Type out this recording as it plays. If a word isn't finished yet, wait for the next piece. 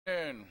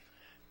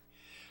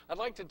I'd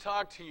like to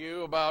talk to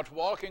you about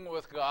walking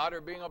with God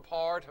or being a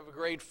part of a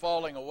great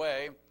falling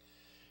away.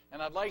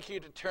 And I'd like you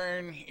to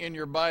turn in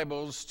your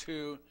Bibles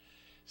to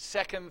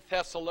 2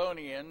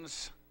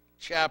 Thessalonians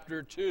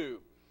chapter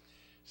 2.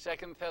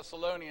 2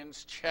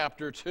 Thessalonians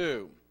chapter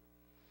 2.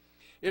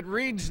 It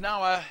reads,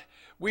 "Now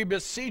we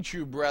beseech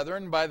you,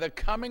 brethren, by the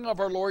coming of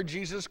our Lord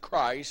Jesus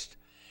Christ,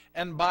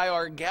 and by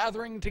our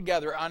gathering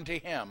together unto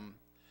him,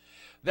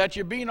 that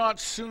ye be not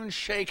soon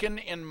shaken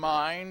in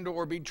mind,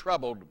 or be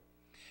troubled,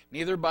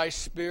 neither by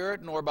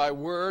spirit, nor by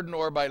word,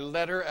 nor by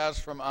letter as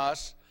from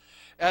us,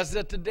 as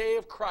that the day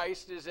of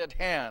Christ is at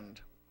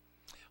hand.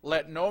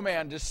 Let no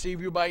man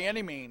deceive you by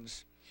any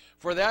means,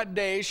 for that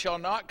day shall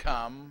not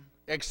come,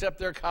 except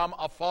there come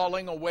a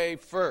falling away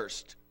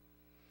first,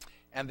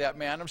 and that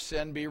man of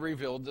sin be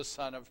revealed, the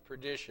son of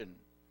perdition."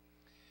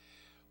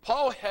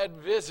 Paul had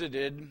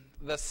visited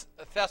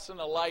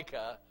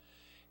Thessalonica,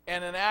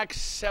 and in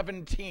Acts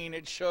 17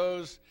 it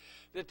shows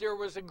that there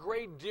was a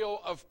great deal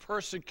of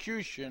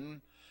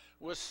persecution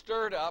was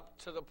stirred up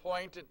to the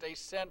point that they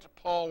sent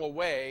Paul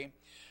away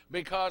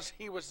because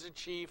he was the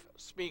chief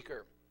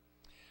speaker.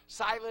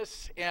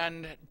 Silas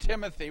and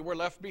Timothy were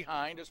left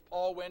behind as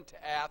Paul went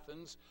to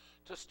Athens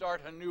to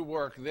start a new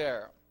work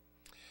there.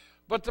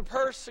 But the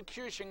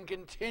persecution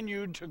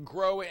continued to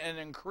grow and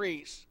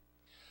increase.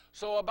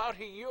 So about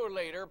a year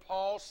later,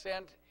 Paul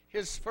sent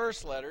his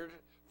first letter,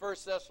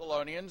 1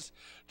 Thessalonians,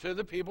 to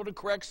the people to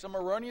correct some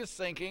erroneous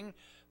thinking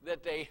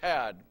that they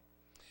had.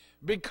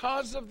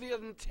 Because of the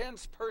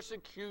intense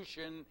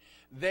persecution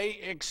they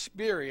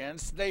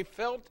experienced, they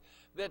felt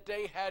that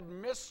they had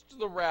missed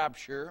the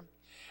rapture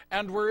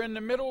and were in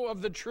the middle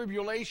of the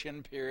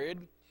tribulation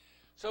period.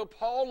 So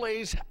Paul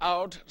lays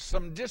out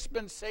some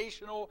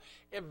dispensational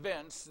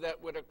events that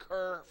would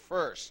occur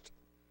first.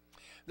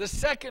 The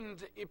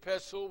second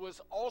epistle was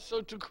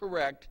also to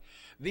correct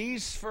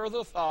these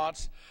further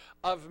thoughts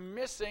of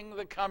missing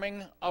the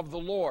coming of the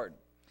Lord.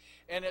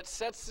 And it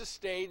sets the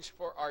stage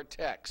for our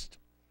text.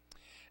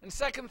 In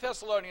 2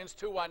 Thessalonians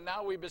 2:1,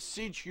 "Now we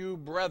beseech you,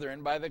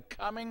 brethren, by the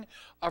coming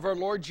of our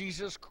Lord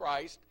Jesus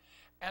Christ,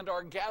 and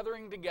our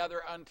gathering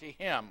together unto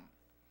him."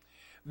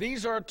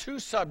 These are two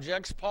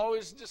subjects Paul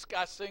is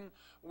discussing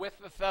with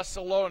the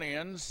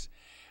Thessalonians,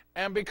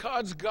 and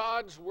because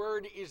God's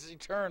word is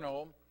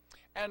eternal,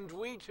 and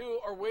we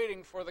too are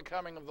waiting for the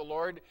coming of the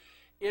Lord,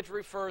 it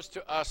refers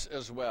to us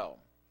as well.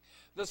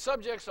 The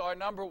subjects are,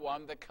 number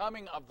one, the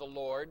coming of the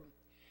Lord,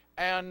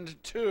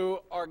 and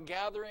two, our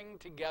gathering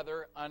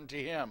together unto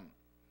him.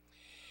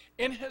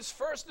 In his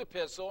first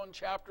epistle, in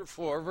chapter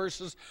 4,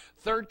 verses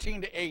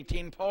 13 to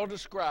 18, Paul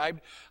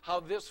described how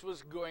this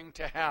was going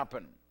to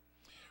happen.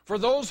 "For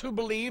those who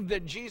believe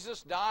that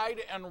Jesus died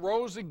and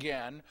rose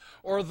again,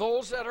 or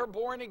those that are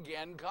born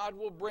again, God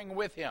will bring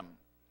with him."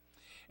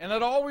 And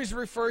it always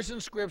refers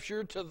in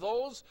Scripture to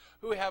those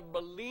who have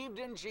believed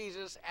in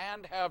Jesus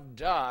and have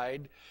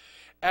died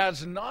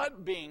as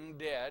not being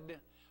dead,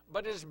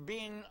 but as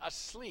being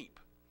asleep.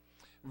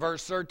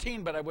 Verse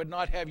 13, "But I would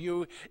not have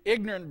you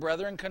ignorant,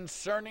 brethren,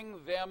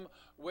 concerning them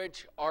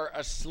which are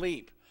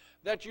asleep,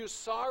 that you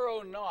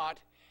sorrow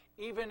not,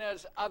 even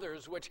as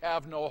others which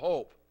have no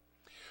hope.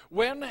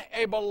 When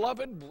a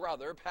beloved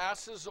brother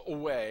passes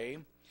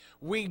away,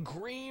 we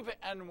grieve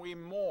and we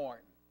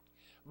mourn,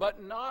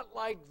 but not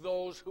like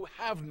those who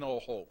have no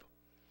hope.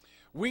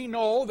 We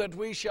know that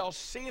we shall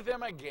see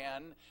them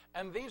again,"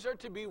 and these are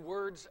to be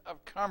words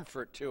of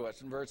comfort to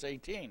us in verse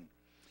 18.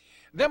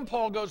 Then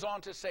Paul goes on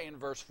to say in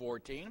verse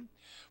 14,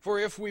 "For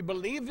if we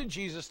believe that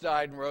Jesus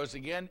died and rose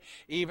again,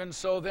 even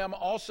so them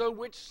also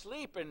which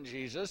sleep in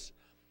Jesus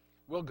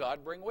will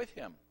God bring with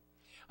him."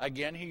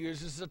 Again, he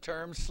uses the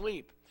term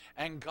sleep,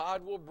 and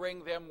God will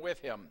bring them with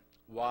him.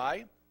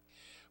 Why?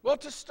 Well,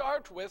 to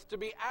start with, to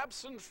be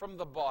absent from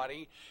the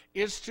body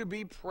is to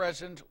be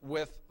present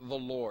with the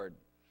Lord.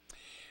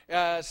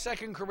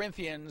 2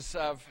 Corinthians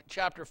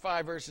chapter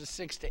 5, verses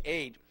 6 to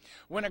 8,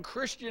 "When a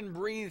Christian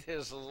breathes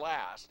his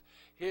last,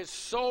 his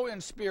soul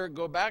and spirit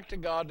go back to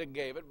God that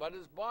gave it, but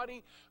his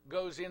body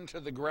goes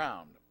into the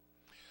ground.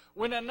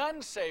 When an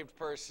unsaved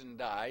person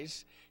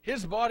dies,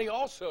 his body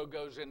also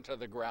goes into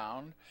the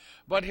ground,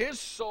 but his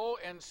soul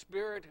and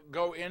spirit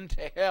go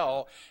into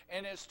hell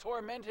and is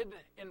tormented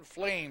in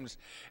flames,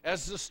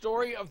 as the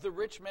story of the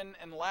rich man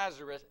and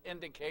Lazarus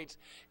indicates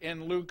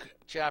in Luke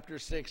chapter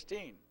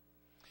 16.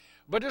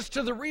 But as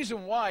to the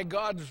reason why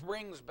God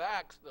brings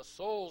back the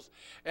souls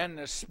and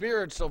the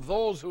spirits of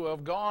those who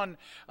have gone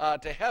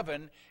to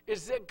heaven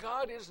is that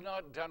God is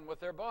not done with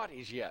their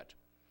bodies yet.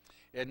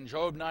 In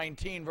Job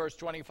 19, verse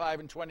 25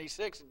 and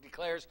 26, it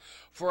declares,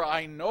 "For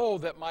I know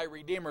that my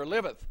Redeemer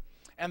liveth,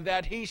 and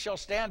that he shall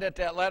stand at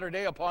that latter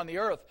day upon the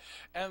earth.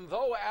 And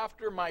though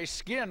after my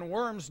skin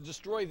worms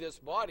destroy this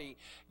body,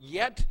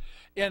 yet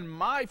in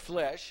my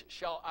flesh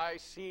shall I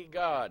see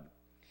God."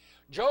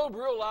 Job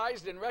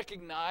realized and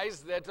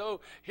recognized that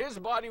though his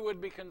body would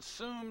be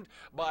consumed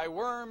by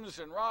worms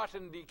and rot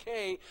and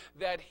decay,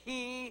 that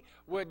he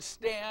would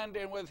stand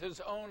and with his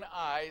own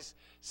eyes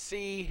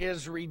see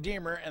his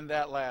Redeemer in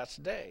that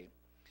last day.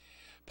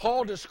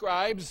 Paul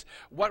describes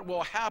what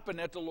will happen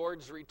at the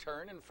Lord's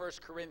return in 1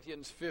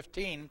 Corinthians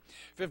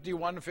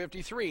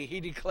 15:51-53.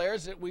 He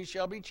declares that we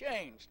shall be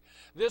changed.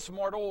 This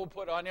mortal will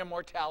put on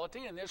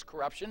immortality, and this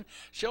corruption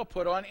shall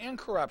put on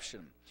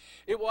incorruption.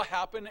 It will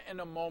happen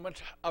in a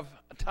moment of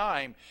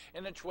time,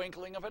 in the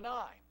twinkling of an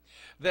eye.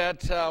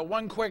 That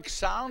one quick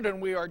sound and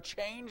we are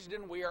changed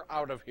and we are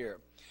out of here.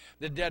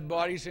 The dead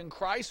bodies in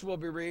Christ will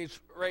be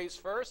raised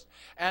first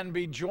and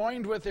be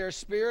joined with their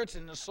spirits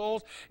and the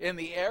souls in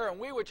the air, and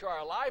we which are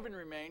alive and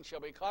remain shall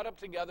be caught up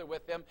together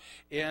with them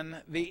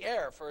in the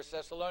air. 1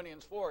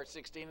 Thessalonians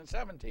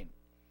 4:16-17.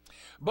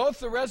 Both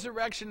the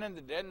resurrection and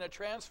the dead and the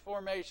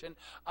transformation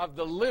of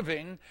the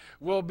living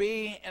will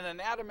be in an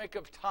atomic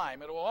of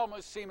time. It will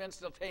almost seem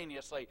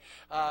instantaneously.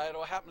 It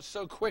will happen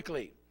so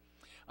quickly.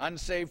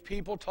 Unsaved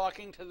people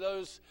talking to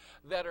those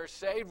that are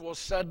saved will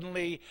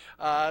suddenly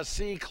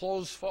see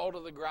clothes fall to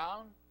the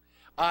ground,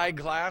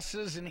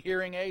 eyeglasses and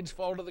hearing aids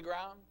fall to the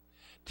ground,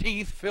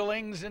 teeth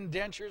fillings and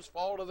dentures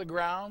fall to the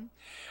ground,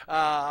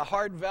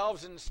 heart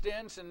valves and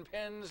stents and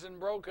pins and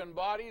broken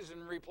bodies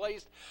and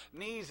replaced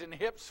knees and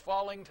hips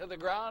falling to the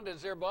ground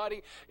as their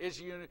body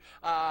is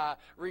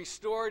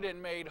restored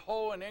and made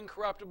whole and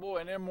incorruptible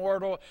and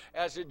immortal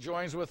as it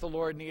joins with the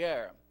Lord in the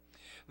air.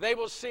 They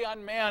will see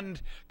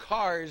unmanned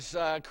cars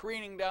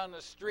careening down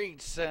the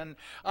streets and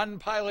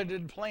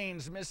unpiloted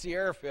planes miss the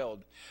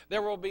airfield.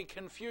 There will be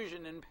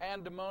confusion and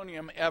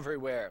pandemonium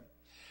everywhere.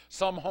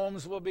 Some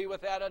homes will be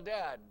without a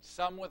dad,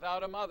 some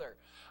without a mother,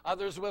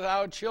 others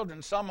without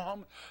children. Some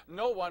homes,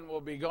 no one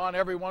will be gone,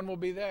 everyone will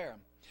be there.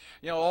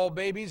 All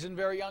babies and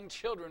very young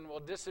children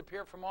will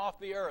disappear from off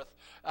the earth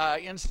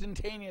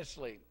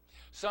instantaneously.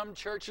 Some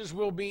churches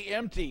will be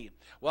empty,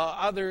 while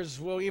others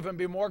will even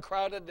be more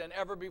crowded than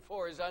ever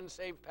before as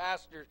unsaved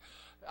pastors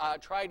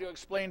try to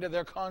explain to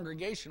their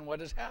congregation what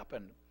has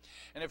happened.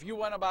 And if you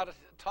want to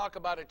talk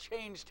about a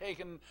change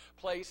taking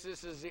place,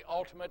 this is the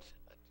ultimate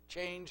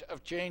change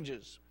of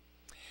changes.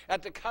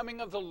 At the coming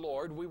of the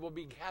Lord, we will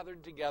be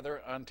gathered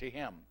together unto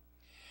him.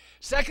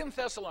 2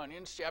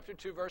 Thessalonians chapter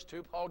 2, verse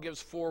 2, Paul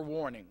gives 4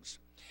 warnings.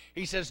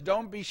 He says,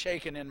 don't be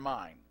shaken in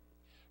mind.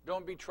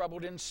 Don't be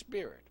troubled in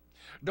spirit.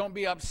 Don't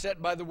be upset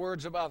by the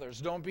words of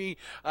others. Don't be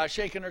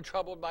shaken or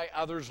troubled by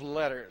others'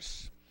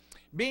 letters.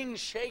 Being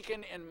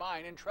shaken in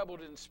mind and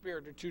troubled in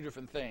spirit are 2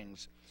 different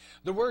things.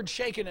 The word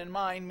shaken in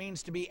mind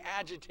means to be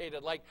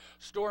agitated, like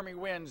stormy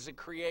winds that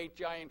create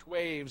giant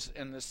waves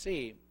in the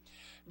sea.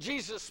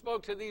 Jesus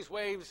spoke to these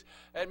waves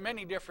at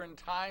many different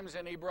times,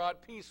 and he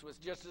brought peace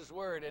with just his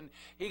word. And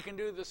he can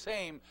do the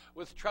same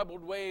with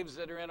troubled waves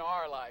that are in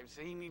our lives.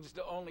 He needs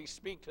to only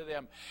speak to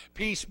them,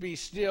 peace be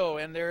still,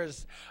 and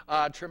there's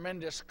a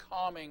tremendous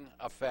calming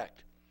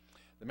effect.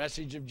 The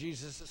message of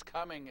Jesus'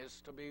 coming is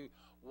to be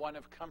one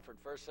of comfort.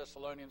 1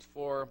 Thessalonians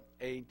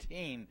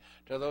 4:18,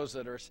 to those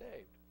that are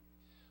saved.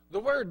 The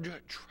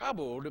word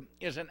troubled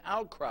is an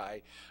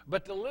outcry,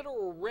 but the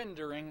literal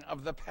rendering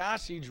of the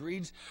passage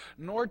reads,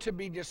 nor to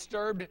be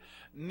disturbed,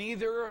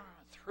 neither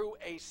through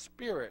a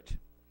spirit.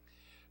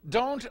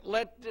 Don't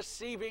let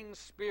deceiving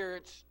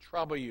spirits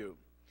trouble you.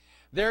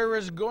 There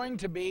is going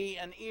to be,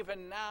 and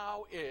even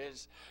now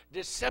is,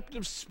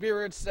 deceptive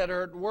spirits that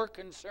are at work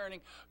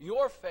concerning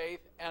your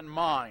faith and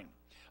mine.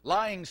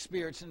 Lying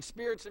spirits and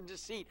spirits of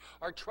deceit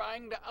are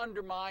trying to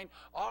undermine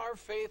our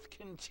faith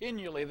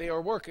continually. They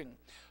are working.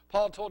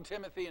 Paul told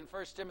Timothy in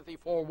 1 Timothy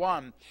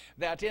 4:1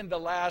 that in the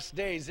last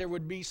days there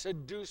would be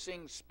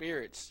seducing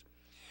spirits.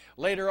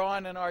 Later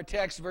on in our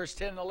text, verse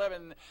 10 and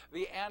 11,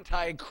 the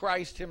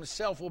Antichrist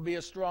himself will be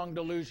a strong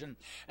delusion.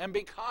 And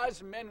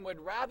because men would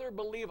rather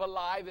believe a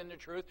lie than the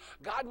truth,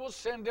 God will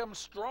send them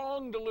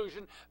strong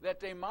delusion that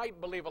they might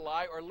believe a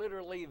lie, or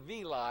literally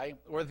the lie,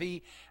 or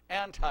the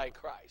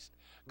Antichrist.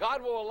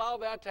 God will allow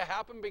that to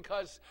happen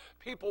because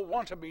people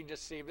want to be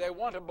deceived. They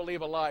want to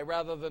believe a lie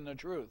rather than the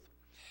truth.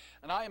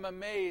 And I am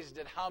amazed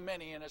at how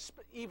many, and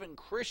even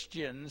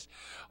Christians,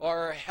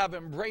 have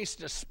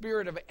embraced a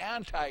spirit of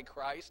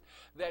Antichrist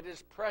that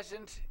is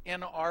present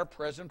in our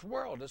present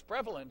world, is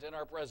prevalent in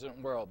our present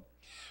world.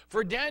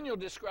 For Daniel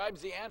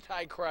describes the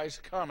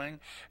Antichrist coming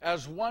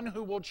as one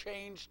who will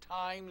change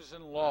times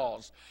and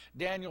laws.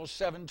 Daniel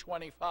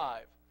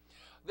 7:25.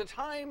 The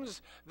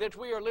times that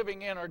we are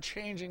living in are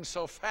changing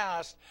so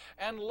fast,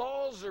 and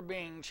laws are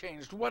being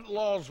changed. What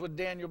laws would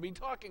Daniel be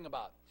talking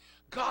about?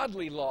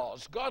 Godly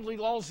laws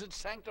that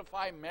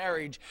sanctify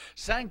marriage,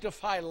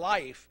 sanctify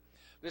life.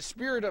 The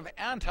spirit of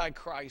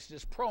Antichrist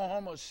is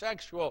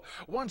pro-homosexual,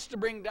 wants to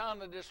bring down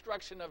the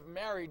destruction of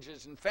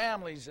marriages and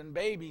families and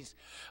babies,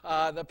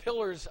 the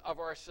pillars of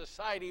our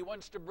society,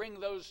 wants to bring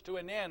those to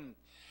an end.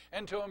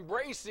 And to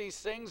embrace these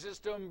things is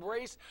to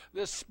embrace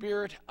the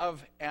spirit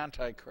of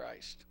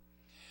Antichrist.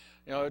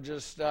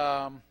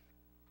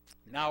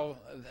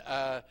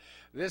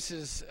 This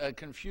is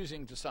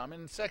confusing to some.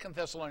 In 2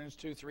 Thessalonians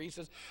 2:3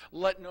 says,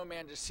 let no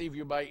man deceive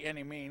you by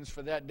any means,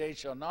 for that day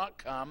shall not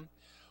come.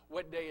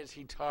 What day is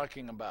he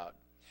talking about?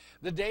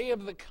 The day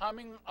of the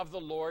coming of the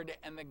Lord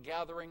and the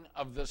gathering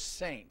of the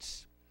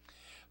saints.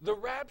 The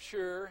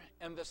rapture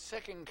and the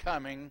second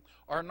coming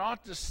are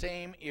not the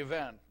same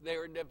event. They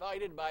are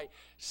divided by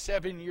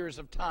 7 years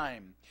of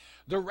time.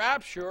 The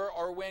rapture,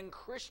 or when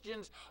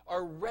Christians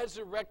are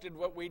resurrected,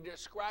 what we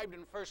described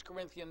in 1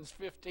 Corinthians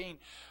 15,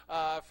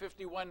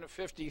 51 to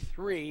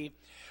 53,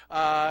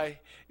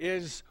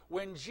 is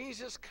when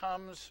Jesus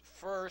comes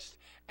first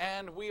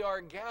and we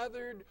are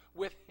gathered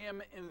with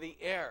him in the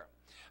air.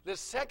 The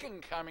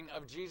second coming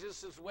of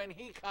Jesus is when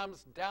he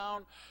comes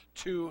down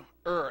to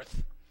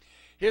earth.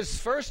 His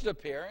first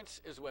appearance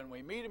is when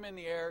we meet him in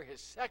the air.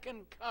 His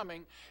second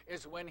coming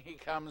is when he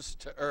comes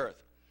to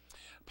earth.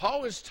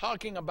 Paul is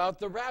talking about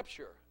the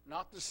rapture,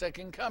 not the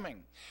second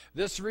coming.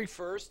 This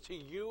refers to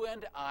you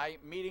and I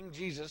meeting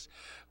Jesus,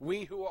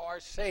 we who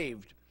are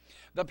saved.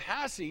 The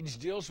passage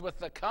deals with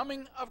the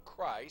coming of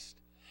Christ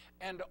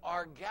and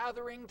our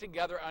gathering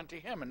together unto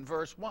him in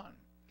verse 1.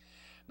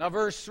 Now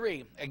verse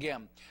 3,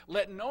 again,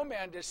 let no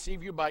man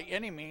deceive you by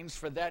any means,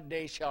 for that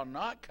day shall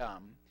not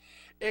come,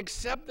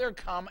 except there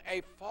come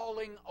a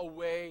falling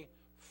away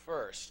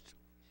first,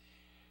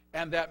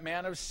 and that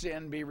man of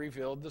sin be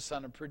revealed, the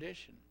son of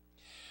perdition.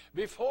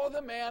 Before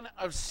the man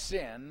of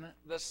sin,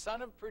 the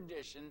son of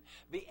perdition,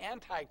 the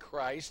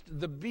Antichrist,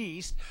 the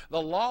beast,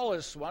 the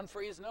lawless one,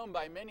 for he is known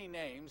by many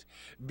names,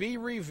 be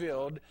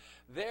revealed,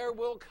 there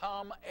will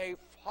come a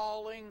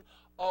falling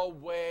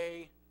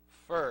away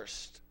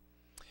first.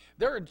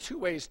 There are two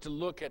ways to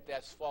look at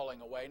this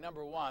falling away.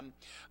 Number one,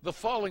 the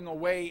falling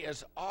away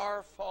is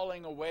our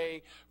falling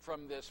away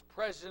from this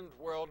present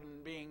world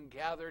and being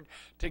gathered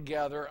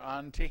together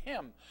unto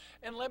him.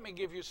 And let me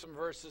give you some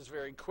verses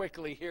very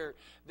quickly here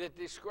that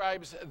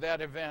describes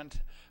that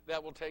event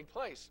that will take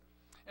place.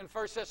 In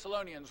 1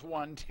 Thessalonians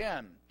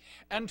 1:10,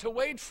 and to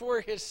wait for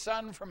his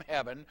Son from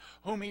heaven,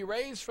 whom he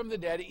raised from the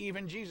dead,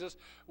 even Jesus,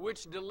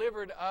 which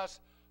delivered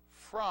us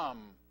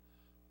from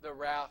the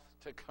wrath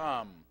to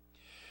come.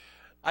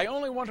 I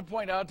only want to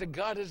point out that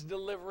God is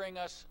delivering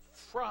us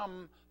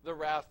from the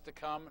wrath to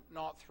come,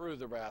 not through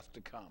the wrath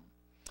to come.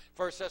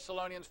 1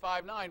 Thessalonians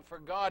 5:9, for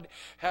God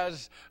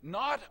has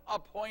not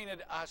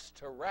appointed us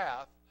to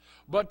wrath,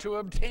 but to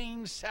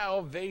obtain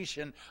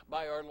salvation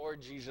by our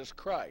Lord Jesus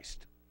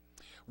Christ.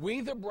 We,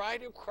 the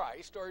bride of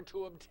Christ, are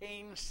to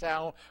obtain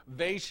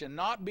salvation,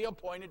 not be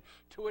appointed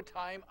to a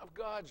time of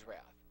God's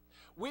wrath.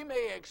 We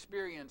may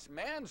experience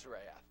man's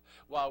wrath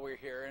while we're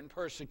here in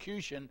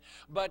persecution,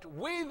 but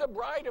we, the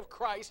bride of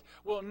Christ,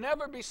 will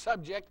never be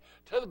subject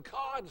to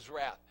God's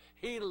wrath.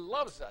 He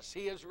loves us.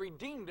 He has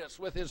redeemed us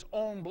with his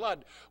own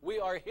blood. We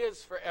are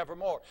his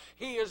forevermore.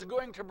 He is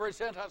going to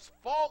present us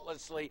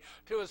faultlessly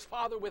to his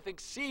Father with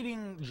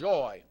exceeding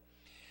joy.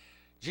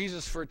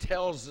 Jesus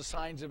foretells the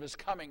signs of his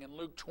coming in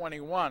Luke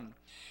 21.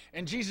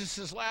 And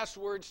Jesus' last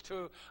words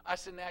to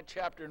us in that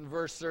chapter in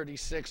verse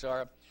 36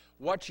 are,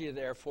 watch ye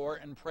therefore,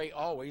 and pray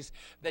always,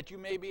 that you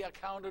may be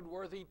accounted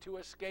worthy to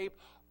escape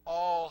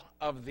all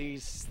of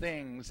these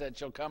things that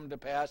shall come to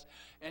pass,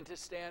 and to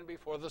stand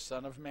before the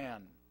Son of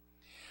Man.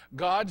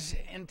 God's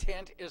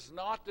intent is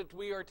not that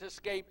we are to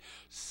escape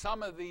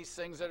some of these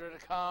things that are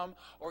to come,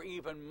 or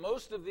even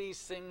most of these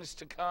things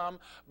to come,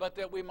 but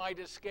that we might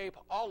escape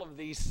all of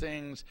these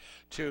things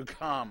to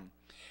come.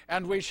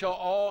 And we shall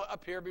all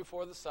appear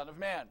before the Son of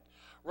Man.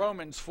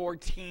 Romans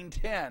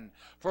 14:10,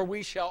 for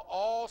we shall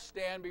all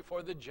stand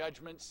before the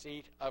judgment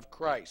seat of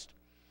Christ.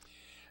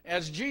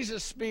 As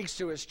Jesus speaks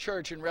to his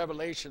church in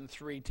Revelation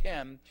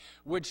 3:10,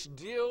 which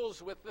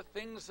deals with the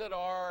things that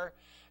are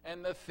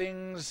and the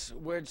things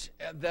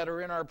that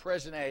are in our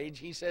present age,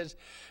 he says,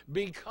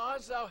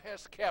 because thou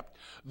hast kept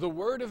the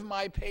word of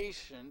my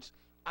patience,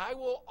 I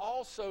will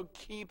also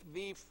keep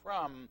thee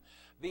from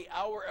the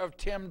hour of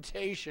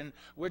temptation,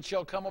 which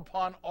shall come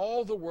upon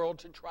all the world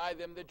to try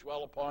them that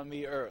dwell upon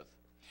the earth.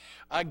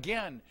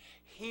 Again,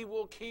 he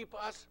will keep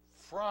us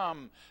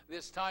from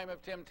this time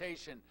of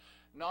temptation,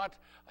 not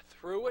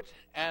through it,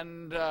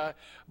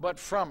 but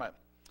from it.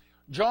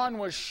 John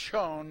was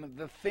shown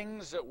the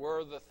things that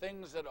were, the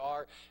things that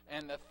are,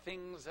 and the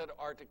things that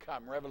are to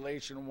come.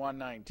 Revelation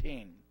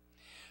 1:19.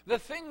 The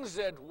things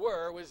that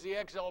were was the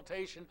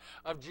exaltation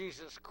of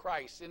Jesus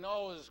Christ in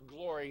all his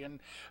glory in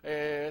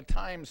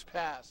times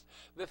past.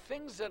 The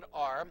things that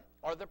are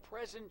the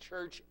present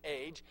church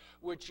age,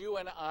 which you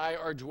and I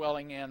are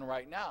dwelling in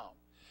right now.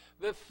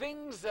 The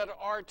things that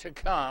are to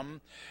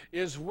come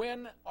is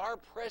when our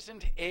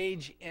present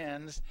age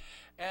ends,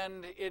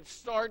 and it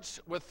starts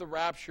with the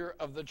rapture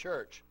of the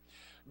church.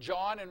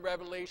 John in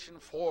Revelation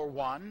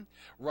 4:1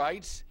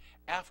 writes,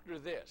 after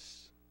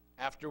this.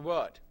 After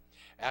what?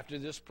 After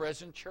this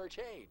present church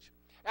age.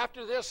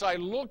 After this I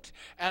looked,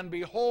 and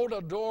behold,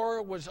 a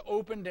door was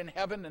opened in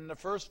heaven, and the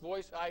first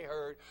voice I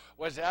heard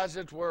was as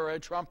it were a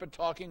trumpet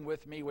talking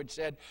with me, which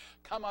said,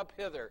 come up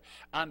hither,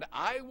 and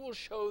I will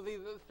show thee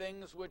the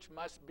things which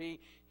must be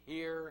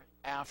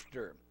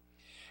hereafter.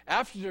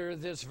 After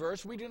this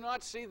verse, we do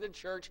not see the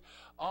church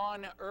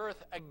on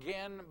earth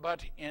again,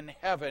 but in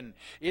heaven.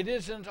 It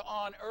isn't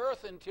on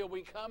earth until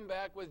we come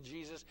back with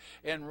Jesus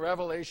in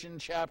Revelation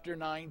chapter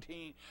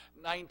 19,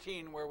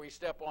 where we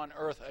step on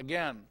earth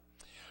again.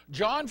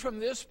 John, from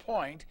this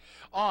point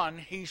on,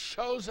 he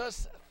shows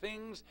us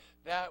things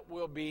that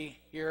will be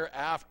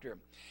hereafter.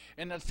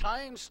 And the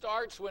time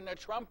starts when the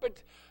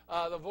trumpet,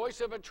 the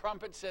voice of a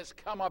trumpet says,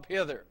 "Come up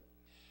hither."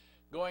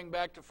 Going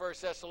back to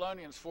 1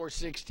 Thessalonians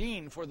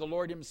 4:16, "For the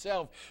Lord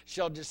himself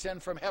shall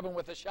descend from heaven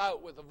with a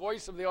shout, with the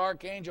voice of the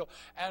archangel,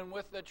 and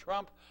with the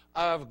trump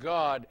of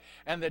God,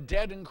 and the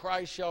dead in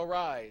Christ shall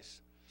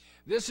rise."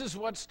 This is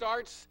what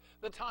starts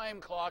the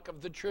time clock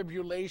of the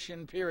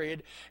tribulation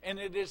period, and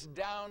it is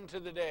down to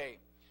the day.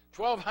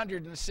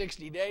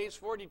 1,260 days,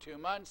 42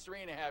 months,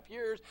 3.5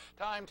 years,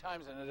 times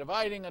and a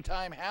dividing a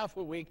time, half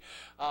a week.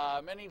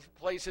 Many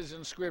places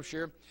in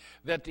Scripture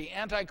that the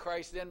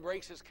Antichrist then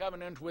breaks his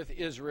covenant with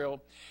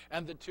Israel,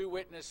 and the two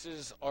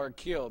witnesses are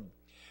killed.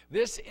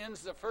 This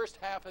ends the first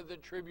half of the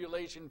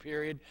tribulation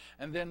period,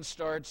 and then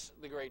starts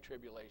the Great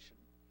Tribulation.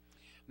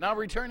 Now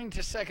returning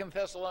to 2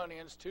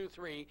 Thessalonians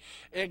 2:3,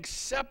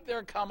 "Except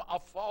there come a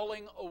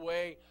falling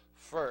away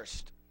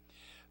first."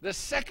 The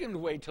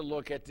second way to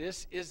look at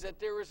this is that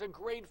there is a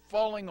great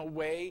falling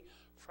away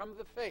from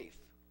the faith.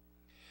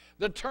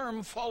 The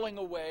term falling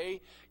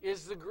away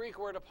is the Greek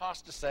word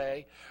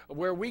apostasy,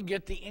 where we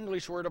get the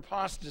English word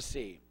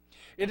apostasy.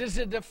 It is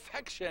a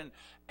defection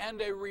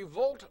and a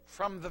revolt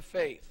from the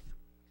faith.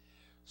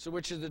 So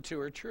which of the two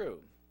are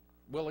true?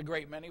 Will a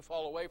great many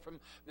fall away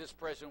from this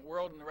present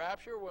world in the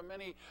rapture? Will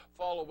many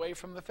fall away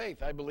from the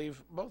faith? I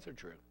believe both are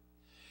true.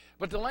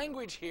 But the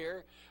language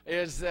here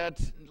is that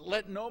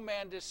 "let no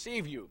man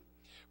deceive you"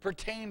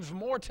 pertains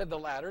more to the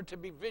latter, to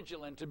be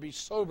vigilant, to be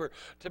sober,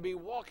 to be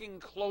walking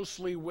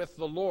closely with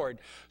the Lord.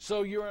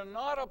 So you're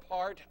not a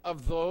part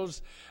of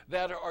those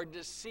that are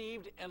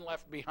deceived and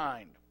left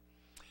behind.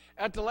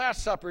 At the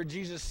Last Supper,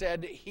 Jesus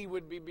said he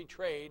would be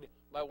betrayed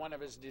by one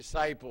of his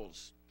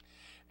disciples.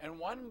 And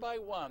one by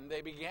one,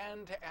 they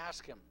began to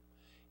ask him,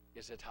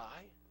 "Is it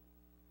I?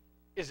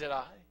 Is it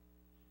I?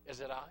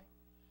 Is it I?"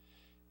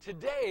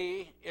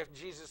 Today, if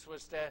Jesus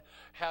was to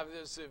have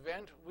this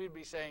event, we'd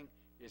be saying,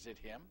 "Is it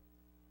him?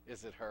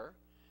 Is it her?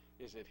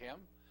 Is it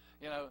him?"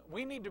 You know,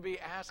 we need to be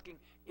asking,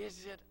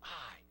 "Is it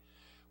I?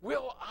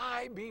 Will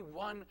I be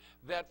one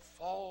that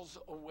falls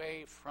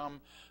away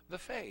from the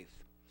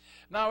faith?"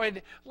 Now,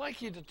 I'd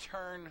like you to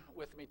turn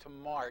with me to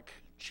Mark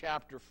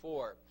chapter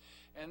 4,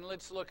 and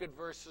let's look at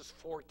verses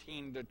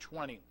 14 to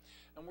 20.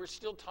 And we're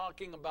still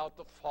talking about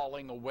the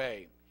falling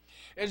away.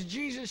 As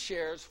Jesus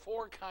shares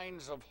 4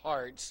 kinds of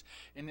hearts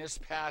in this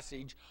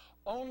passage,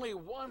 only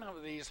one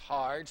of these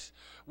hearts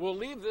will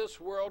leave this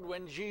world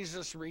when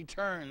Jesus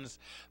returns.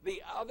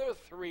 The other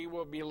 3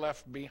 will be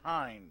left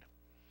behind.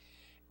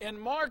 In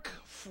Mark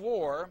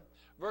 4,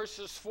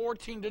 verses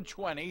 14 to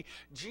 20,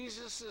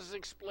 Jesus is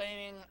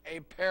explaining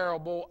a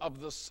parable of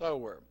the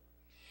sower.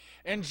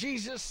 And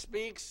Jesus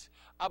speaks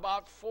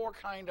about 4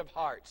 kinds of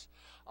hearts: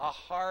 a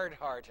hard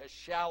heart, a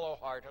shallow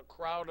heart, a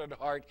crowded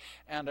heart,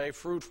 and a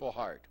fruitful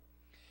heart.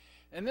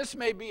 And this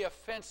may be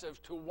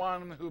offensive to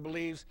one who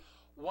believes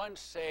once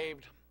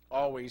saved,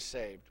 always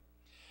saved.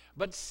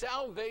 But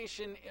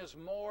salvation is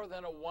more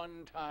than a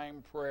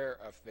one-time prayer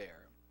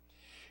affair.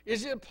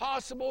 Is it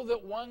possible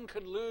that one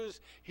could lose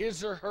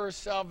his or her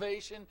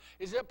salvation?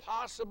 Is it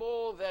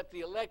possible that the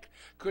elect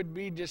could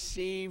be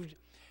deceived?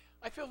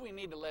 I feel we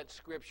need to let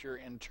Scripture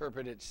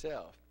interpret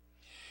itself.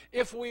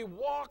 If we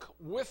walk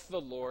with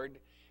the Lord,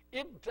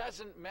 it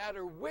doesn't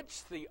matter which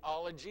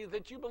theology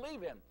that you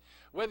believe in,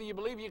 whether you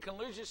believe you can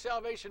lose your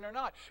salvation or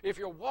not. If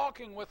you're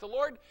walking with the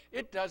Lord,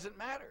 it doesn't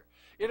matter.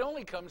 It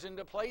only comes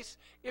into place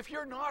if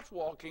you're not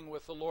walking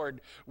with the Lord.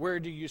 Where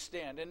do you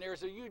stand? And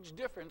there's a huge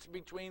difference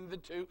between the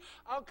two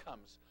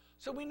outcomes.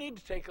 So we need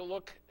to take a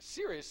look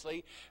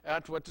seriously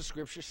at what the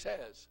Scripture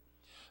says.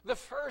 The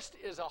first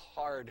is a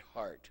hard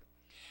heart.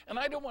 And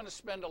I don't want to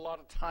spend a lot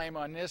of time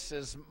on this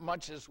as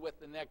much as with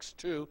the next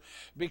 2,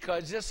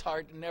 because this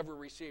heart never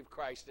received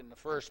Christ in the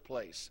first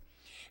place.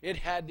 It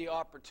had the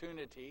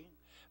opportunity.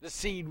 The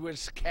seed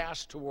was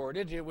cast toward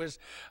it. It was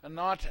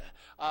not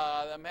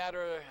a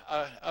matter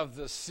of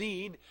the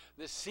seed.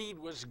 The seed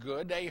was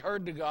good. They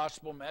heard the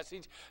gospel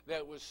message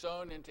that was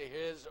sown into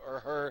his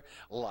or her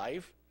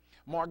life.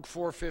 Mark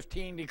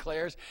 4:15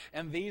 declares,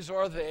 "And these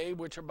are they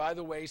which are by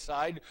the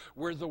wayside,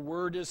 where the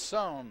word is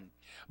sown.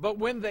 But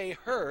when they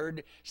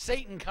heard,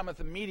 Satan cometh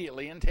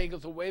immediately and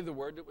taketh away the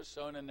word that was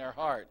sown in their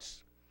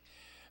hearts."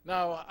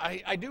 Now,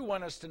 I do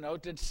want us to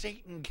note that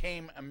Satan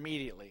came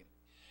immediately.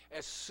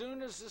 As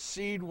soon as the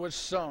seed was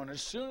sown,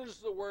 as soon as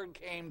the word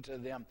came to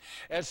them,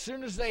 as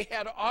soon as they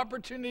had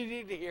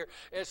opportunity to hear,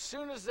 as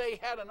soon as they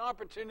had an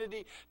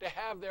opportunity to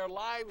have their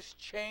lives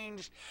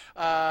changed,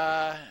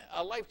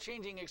 a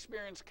life-changing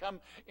experience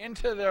come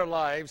into their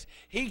lives,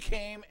 he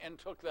came and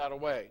took that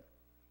away.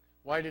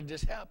 Why did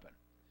this happen?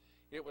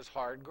 It was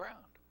hard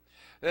ground.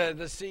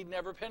 The seed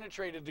never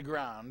penetrated the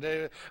ground.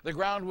 The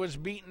ground was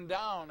beaten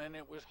down and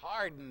it was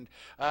hardened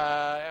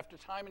after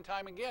time and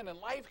time again. And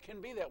life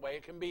can be that way.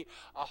 It can be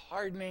a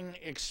hardening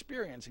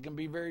experience. It can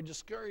be very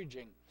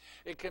discouraging.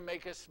 It can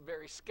make us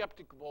very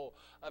skeptical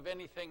of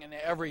anything and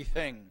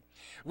everything.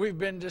 We've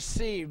been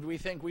deceived. We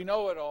think we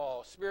know it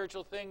all.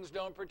 Spiritual things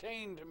don't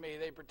pertain to me.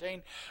 They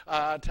pertain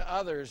to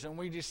others. And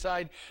we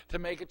decide to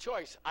make a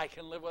choice. I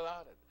can live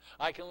without it.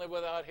 I can live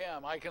without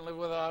him. I can live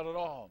without it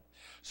all.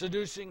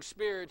 Seducing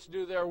spirits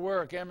do their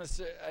work.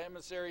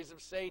 Emissaries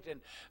of Satan,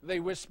 they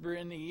whisper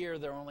in the ear,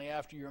 they're only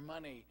after your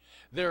money.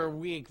 They're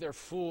weak. They're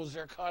fools.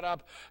 They're caught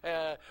up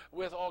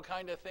with all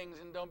kind of things,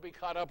 and don't be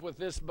caught up with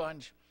this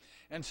bunch.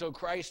 And so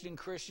Christ and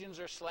Christians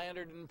are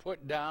slandered and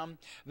put down.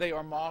 They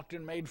are mocked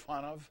and made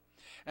fun of.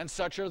 And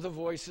such are the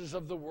voices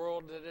of the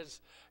world that is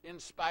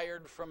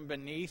inspired from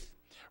beneath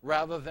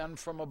rather than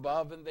from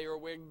above, and they are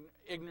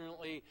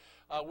willingly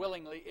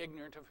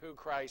ignorant of who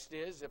Christ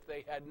is. If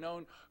they had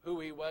known who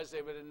he was,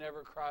 they would have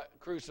never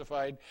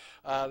crucified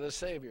the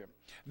Savior.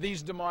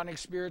 These demonic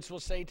spirits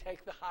will say,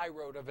 take the high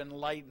road of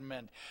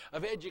enlightenment,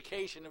 of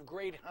education, of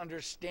great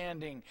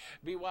understanding.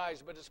 Be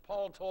wise. But as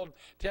Paul told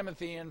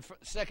Timothy in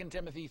 2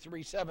 Timothy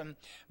 3:7,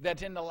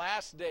 that in the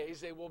last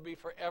days they will be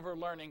forever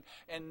learning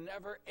and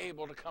never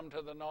able to come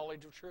to the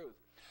knowledge of truth.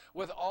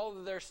 With all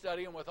of their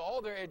study and with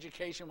all their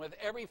education, with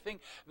everything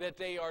that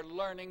they are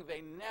learning,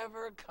 they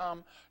never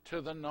come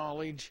to the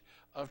knowledge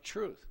of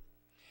truth.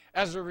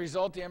 As a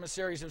result, the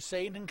emissaries of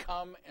Satan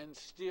come and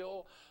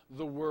steal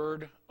the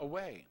word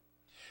away.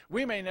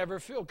 We may never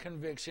feel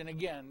conviction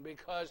again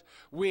because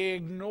we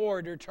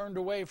ignored or turned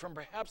away from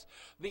perhaps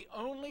the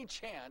only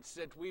chance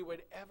that we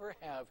would ever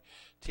have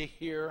to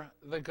hear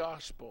the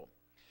gospel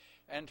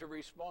and to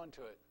respond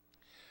to it.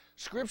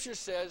 Scripture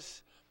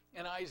says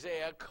in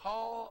Isaiah,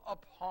 call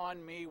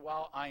upon me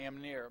while I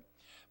am near.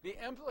 The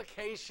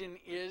implication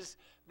is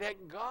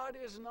that God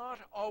is not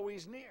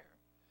always near.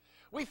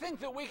 We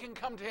think that we can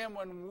come to him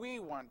when we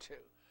want to,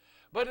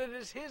 but it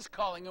is his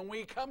calling, and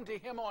we come to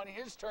him on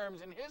his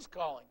terms and his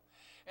calling.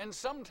 And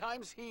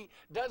sometimes he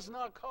does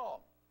not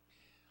call.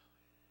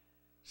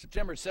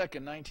 September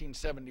 2nd,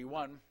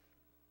 1971,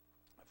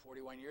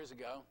 41 years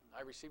ago,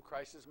 I received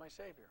Christ as my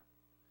Savior.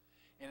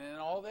 And in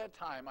all that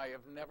time, I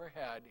have never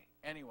had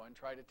anyone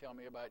try to tell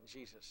me about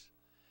Jesus.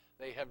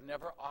 They have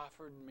never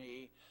offered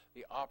me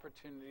the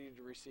opportunity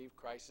to receive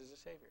Christ as a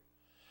Savior.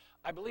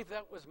 I believe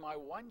that was my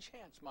one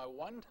chance, my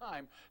one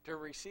time to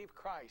receive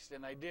Christ,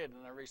 and I did,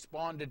 and I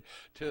responded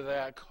to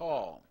that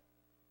call.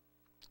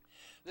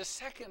 The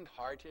second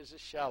heart is a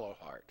shallow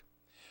heart.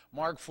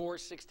 Mark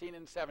 4:16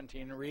 and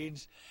 17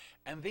 reads,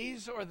 and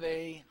these are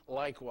they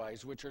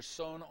likewise which are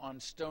sown on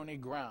stony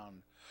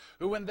ground,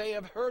 who when they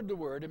have heard the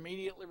word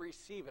immediately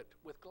receive it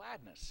with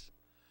gladness,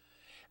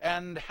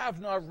 and have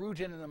not root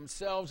in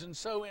themselves, and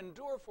so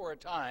endure for a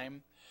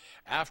time.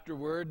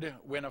 Afterward,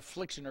 when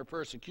affliction or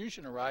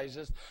persecution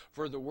arises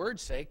for the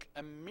word's sake,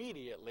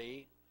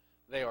 immediately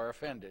they are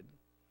offended.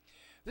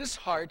 This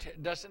heart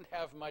doesn't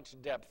have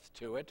much depth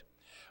to it,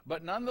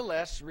 but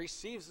nonetheless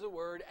receives the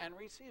word and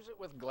receives it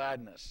with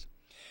gladness.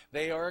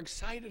 They are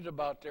excited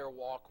about their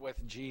walk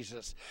with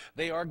Jesus.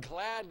 They are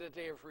glad that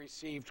they have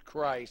received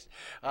Christ.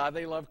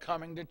 They love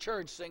coming to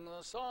church, singing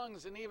the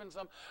songs, and even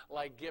some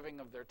like giving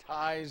of their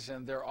tithes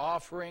and their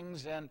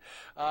offerings and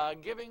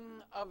giving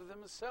of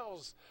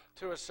themselves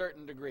to a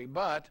certain degree.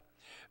 But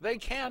they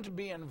can't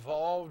be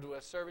involved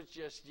with service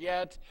just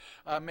yet.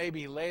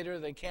 Maybe later.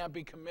 They can't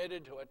be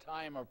committed to a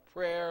time of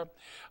prayer.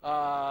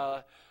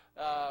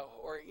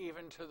 Or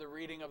even to the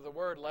reading of the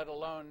Word, let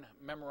alone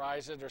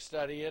memorize it or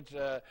study it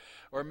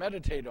or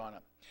meditate on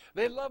it.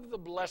 They love the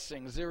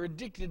blessings. They're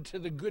addicted to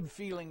the good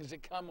feelings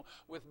that come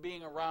with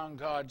being around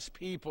God's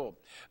people.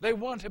 They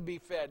want to be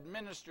fed,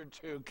 ministered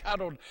to,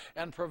 cuddled,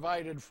 and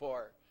provided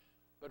for.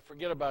 But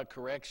forget about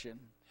correction.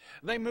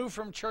 They move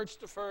from church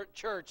to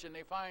church, and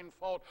they find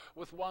fault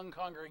with one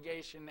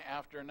congregation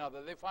after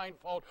another. They find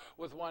fault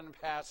with one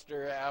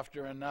pastor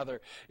after another.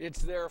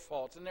 It's their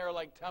fault, and they're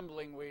like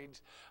tumbling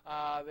weeds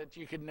that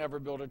you could never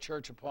build a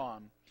church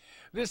upon.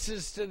 This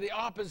is to the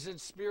opposite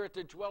spirit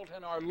that dwelt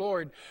in our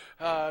Lord,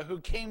 who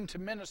came to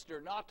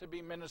minister, not to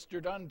be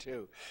ministered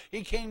unto.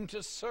 He came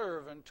to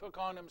serve and took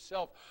on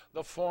himself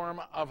the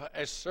form of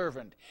a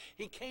servant.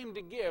 He came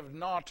to give,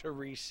 not to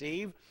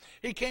receive.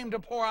 He came to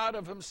pour out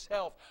of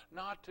himself,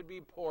 not to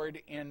be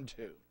poured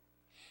into.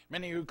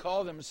 Many who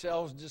call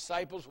themselves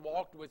disciples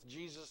walked with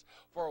Jesus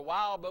for a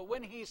while, but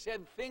when he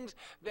said things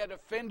that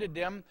offended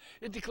them,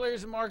 it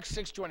declares in Mark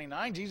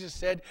 6:29, Jesus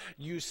said,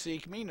 you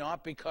seek me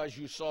not because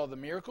you saw the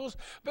miracles,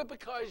 but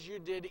because you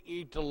did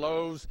eat the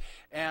loaves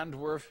and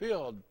were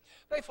filled.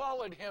 They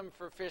followed him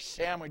for fish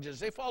sandwiches.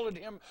 They followed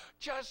him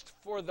just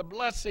for the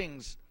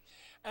blessings.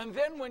 And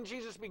then when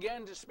Jesus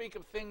began to speak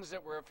of things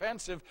that were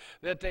offensive,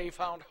 that they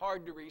found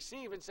hard to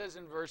receive, it says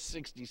in verse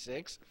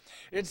 66,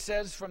 it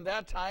says, from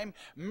that time,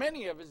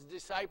 many of his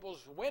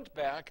disciples went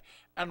back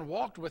and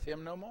walked with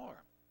him no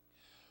more.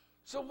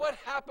 So what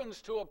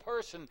happens to a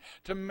person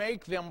to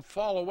make them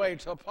fall away,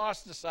 to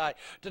apostatize,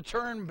 to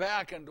turn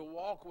back and to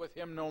walk with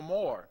him no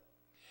more?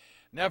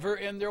 Never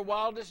in their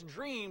wildest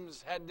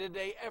dreams did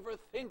they ever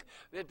think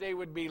that they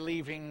would be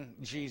leaving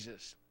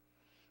Jesus.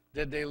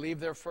 Did they leave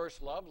their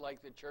first love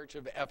like the church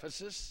of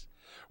Ephesus?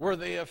 Were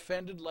they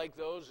offended like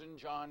those in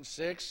John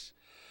 6?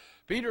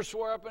 Peter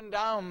swore up and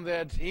down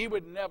that he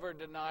would never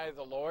deny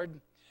the Lord.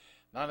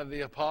 None of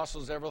the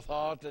apostles ever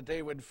thought that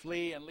they would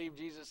flee and leave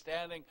Jesus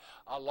standing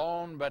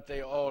alone, but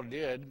they all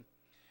did.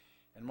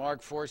 In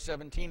Mark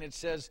 4:17 it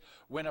says,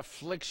 when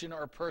affliction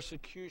or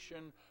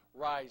persecution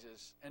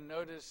rises. And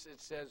notice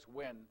it says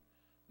when,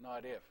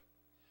 not if.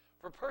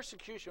 For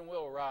persecution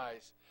will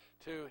rise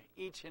to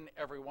each and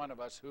every one of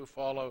us who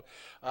follow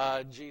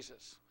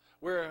Jesus.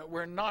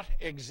 We're not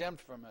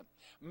exempt from it.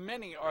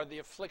 Many are the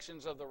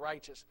afflictions of the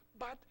righteous,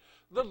 but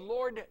the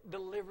Lord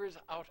delivers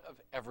out of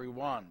every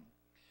one.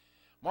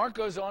 Mark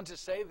goes on to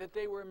say that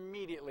they were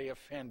immediately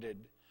offended.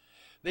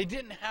 They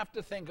didn't have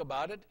to think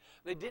about it.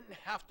 They didn't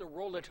have to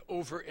roll it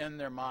over in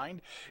their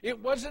mind. It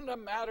wasn't a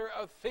matter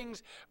of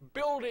things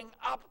building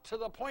up to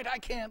the point, I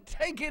can't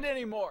take it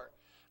anymore.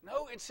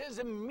 No, it says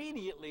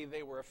immediately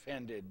they were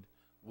offended.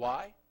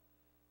 Why?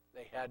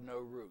 They had no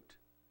root.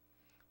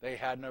 They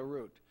had no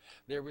root.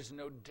 There was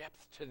no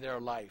depth to their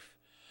life.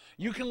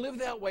 You can live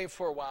that way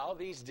for a while.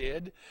 These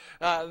did.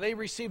 They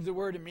received the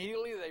word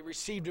immediately. They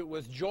received it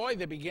with joy.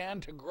 They began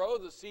to grow.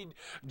 The seed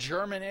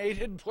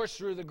germinated, pushed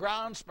through the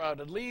ground,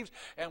 sprouted leaves,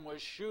 and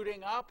was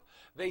shooting up.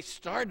 They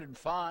started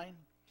fine.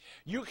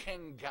 You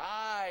can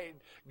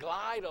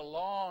glide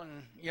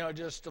along,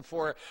 just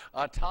for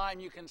a time.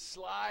 You can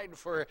slide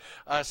for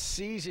a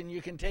season.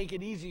 You can take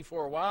it easy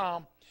for a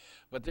while.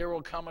 But there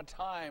will come a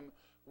time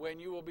when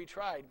you will be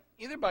tried,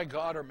 either by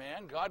God or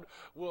man. God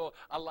will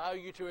allow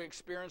you to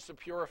experience the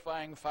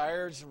purifying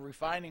fires,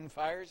 refining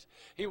fires.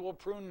 He will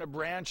prune the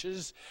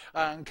branches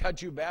and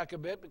cut you back a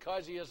bit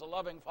because he is a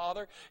loving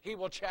Father. He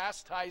will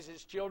chastise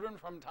his children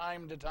from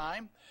time to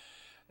time.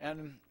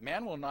 And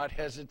man will not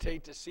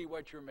hesitate to see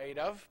what you're made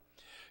of.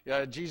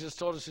 Jesus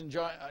told us in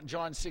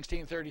John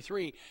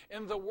 16:33,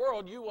 in the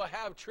world you will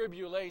have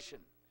tribulation,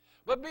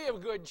 but be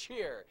of good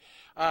cheer.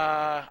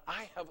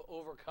 I have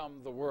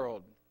overcome the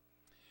world.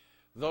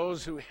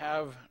 Those who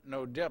have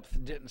no depth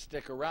didn't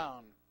stick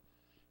around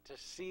to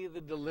see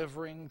the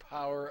delivering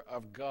power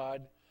of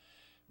God,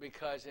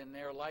 because in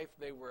their life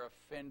they were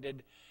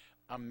offended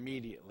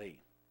immediately.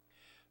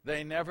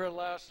 They never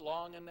last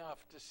long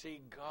enough to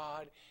see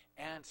God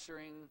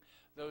answering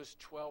those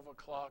 12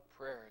 o'clock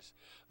prayers.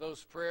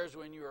 Those prayers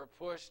when you are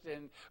pushed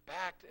and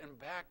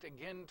backed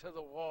again to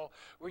the wall,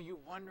 where you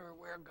wonder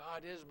where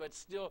God is, but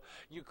still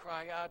you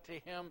cry out to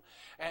him,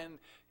 and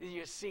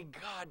you see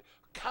God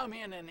come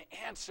in and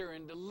answer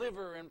and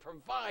deliver and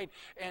provide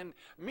and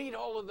meet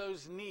all of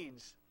those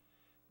needs.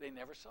 They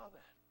never saw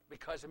that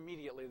because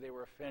immediately they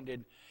were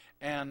offended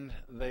and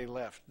they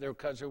left.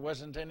 Because there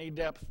wasn't any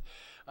depth,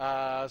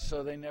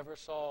 so they never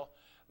saw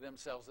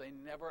themselves. They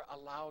never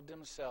allowed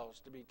themselves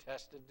to be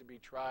tested, to be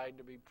tried,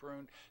 to be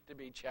pruned, to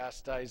be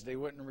chastised. They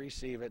wouldn't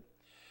receive it,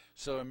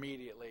 so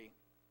immediately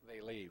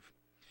they leave.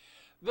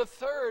 The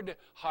third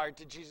heart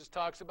that Jesus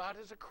talks about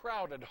is a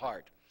crowded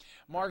heart.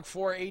 Mark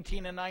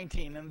 4:18 and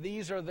 19, and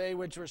these are they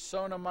which were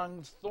sown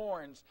among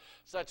thorns,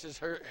 such as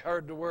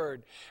heard the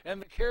word,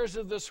 and the cares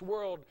of this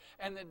world,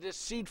 and the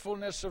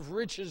deceitfulness of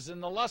riches,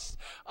 and the lust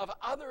of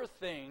other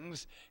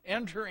things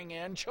entering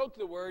in, choke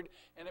the word,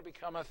 and it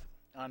becometh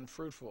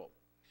unfruitful.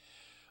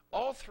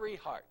 All three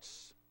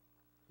hearts,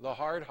 the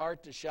hard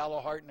heart, the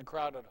shallow heart, and the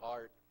crowded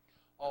heart,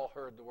 all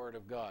heard the word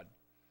of God.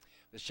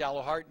 The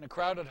shallow heart and the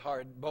crowded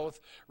heart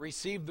both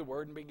received the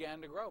word and began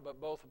to grow,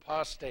 but both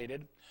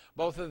apostated.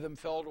 Both of them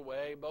fell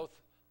away. Both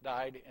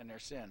died in their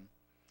sin.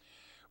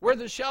 Where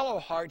the shallow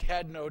heart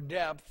had no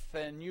depth,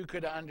 and you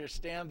could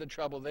understand the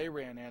trouble they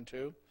ran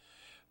into,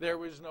 there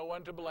was no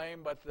one to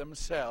blame but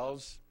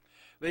themselves.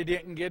 They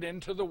didn't get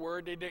into the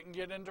word. They didn't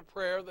get into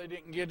prayer. They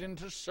didn't get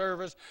into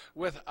service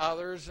with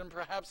others. And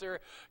perhaps their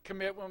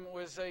commitment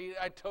was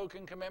a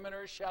token commitment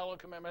or a shallow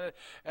commitment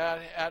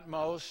at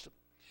most.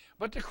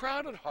 But the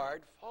crowded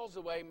heart falls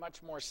away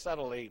much more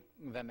subtly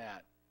than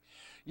that.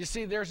 You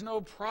see, there's no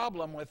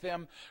problem with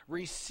them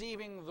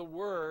receiving the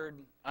word,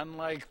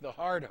 unlike the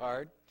hard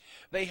heart.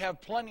 They have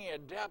plenty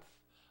of depth,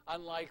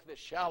 unlike the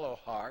shallow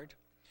heart.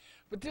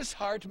 But this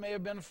heart may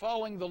have been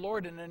following the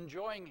Lord and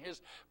enjoying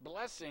his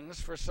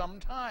blessings for some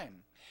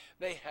time.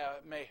 They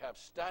may have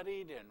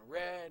studied and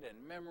read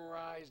and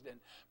memorized and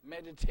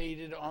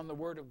meditated on the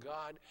Word of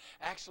God,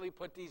 actually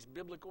put these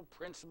biblical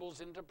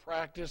principles into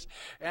practice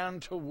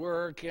and to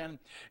work, and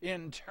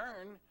in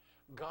turn,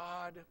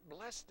 God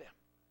blessed them.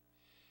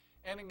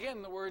 And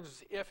again, the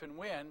words if and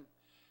when,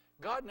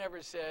 God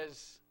never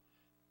says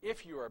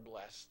if you are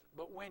blessed,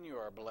 but when you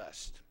are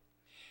blessed.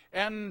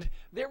 And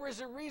there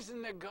was a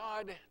reason that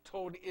God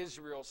told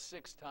Israel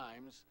 6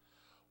 times,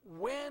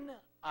 when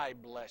I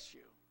bless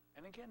you,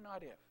 and again,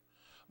 not if,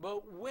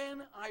 but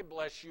when I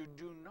bless you,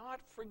 do not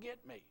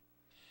forget me.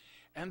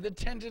 And the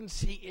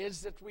tendency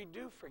is that we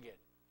do forget.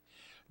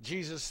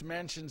 Jesus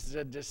mentions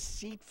the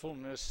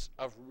deceitfulness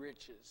of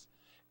riches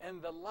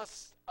and the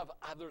lust of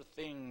other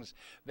things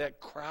that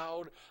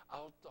crowd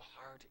out the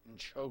heart and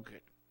choke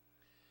it.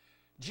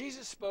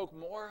 Jesus spoke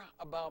more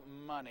about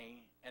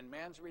money and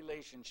man's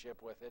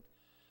relationship with it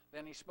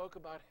than he spoke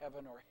about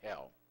heaven or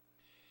hell.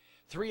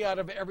 3 out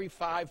of every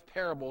 5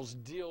 parables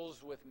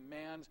deals with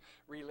man's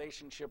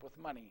relationship with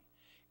money.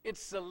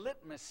 It's the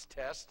litmus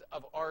test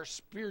of our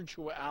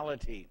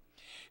spirituality.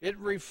 It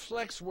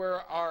reflects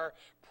where our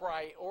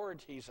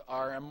priorities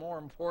are, and more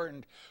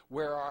important,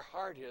 where our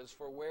heart is.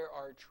 For where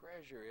our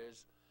treasure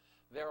is,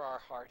 there our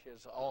heart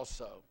is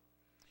also.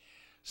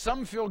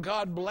 Some feel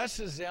God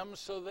blesses them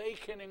so they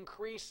can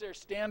increase their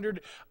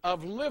standard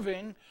of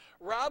living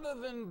rather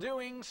than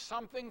doing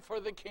something for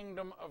the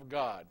kingdom of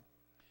God.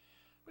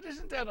 But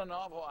isn't that a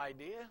novel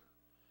idea?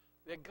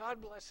 That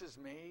God blesses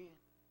me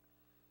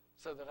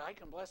so that I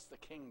can bless the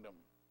kingdom.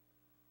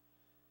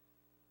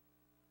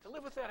 To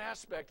live with that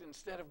aspect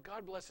instead of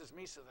God blesses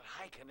me so that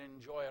I can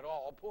enjoy it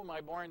all. I'll pull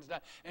my barns down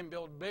and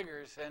build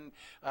biggers and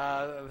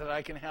that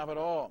I can have it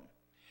all.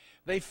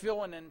 They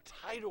feel an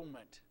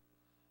entitlement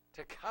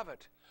to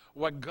covet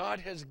what God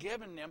has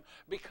given them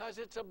because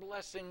it's a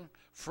blessing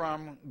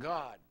from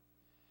God.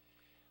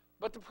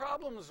 But the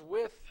problems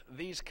with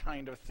these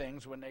kind of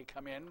things when they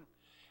come in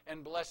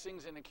and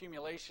blessings and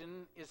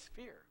accumulation is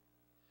fear.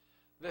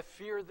 The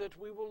fear that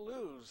we will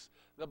lose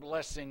the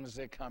blessings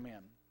that come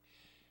in.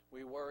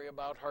 We worry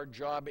about our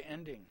job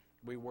ending.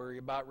 We worry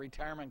about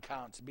retirement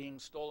accounts being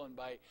stolen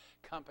by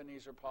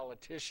companies or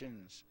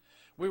politicians.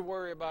 We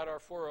worry about our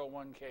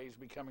 401ks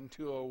becoming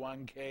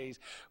 201ks,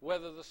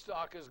 whether the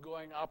stock is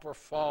going up or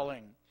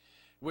falling.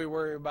 We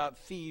worry about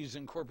thieves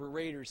and corporate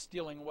raiders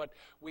stealing what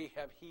we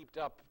have heaped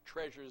up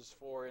treasures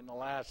for in the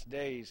last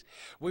days.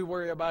 We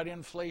worry about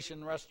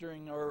inflation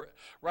rusting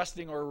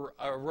or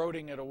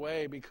eroding it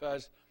away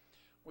because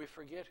we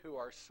forget who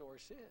our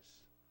source is,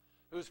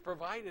 who's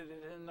provided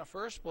it in the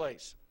first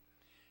place.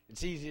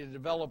 It's easy to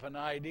develop an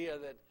idea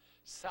that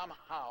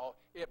somehow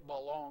it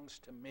belongs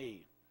to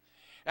me.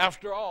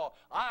 After all,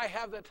 I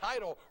have the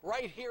title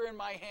right here in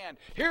my hand.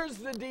 Here's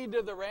the deed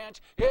to the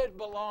ranch. It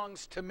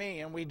belongs to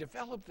me. And we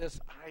develop this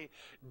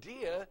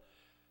idea,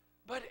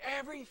 but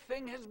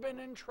everything has been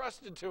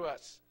entrusted to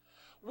us.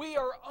 We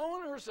are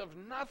owners of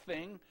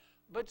nothing,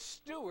 but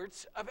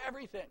stewards of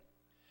everything.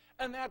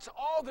 And that's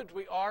all that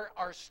we are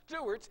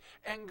stewards,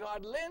 and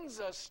God lends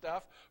us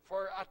stuff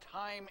for a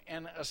time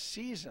and a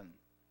season.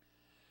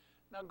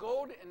 Now,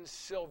 gold and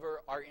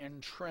silver are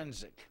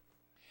intrinsic.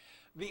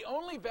 The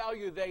only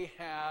value they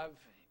have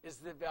is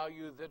the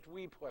value that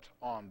we put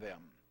on them.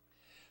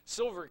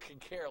 Silver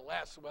could care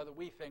less whether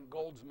we think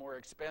gold's more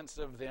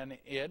expensive than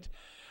it.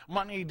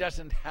 Money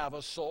doesn't have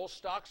a soul.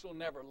 Stocks will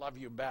never love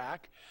you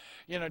back.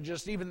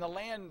 Just even the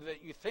land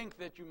that you think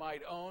that you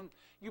might own,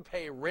 you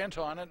pay rent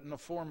on it in the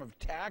form of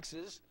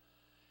taxes.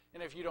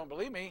 And if you don't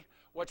believe me,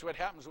 watch what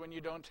happens when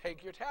you don't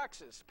take your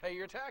taxes, pay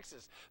your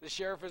taxes. The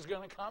sheriff is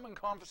going to come and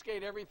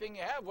confiscate everything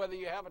you have, whether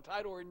you have a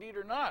title or a deed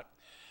or not.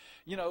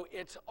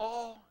 It's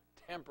all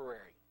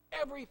temporary.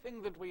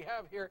 Everything that we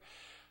have here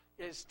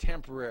is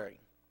temporary.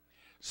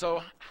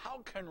 So how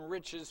can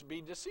riches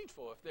be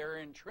deceitful if they're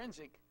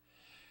intrinsic?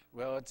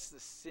 Well, it's the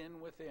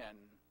sin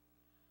within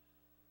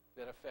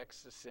that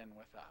affects the sin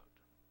without.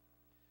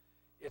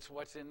 It's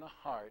what's in the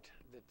heart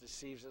that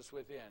deceives us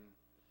within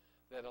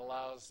that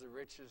allows the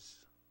riches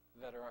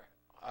that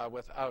are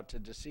without to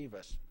deceive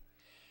us.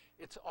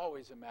 It's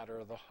always a matter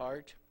of the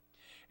heart.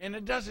 And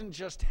it doesn't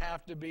just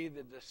have to be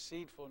the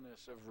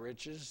deceitfulness of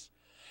riches.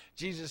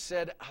 Jesus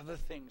said other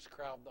things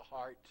crowd the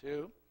heart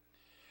too.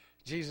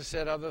 Jesus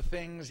said other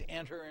things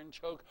enter and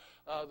choke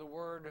the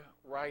word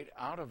right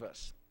out of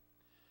us.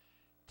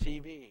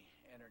 TV,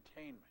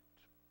 entertainment,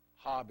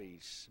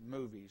 hobbies,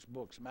 movies,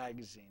 books,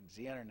 magazines,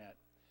 the internet.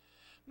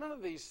 None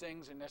of these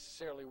things are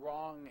necessarily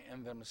wrong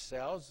in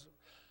themselves.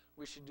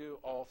 We should do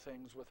all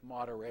things with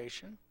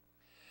moderation.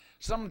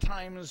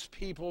 Sometimes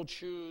people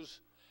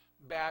choose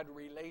bad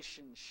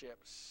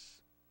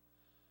relationships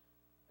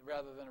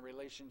rather than a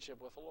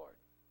relationship with the Lord.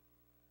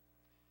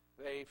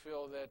 They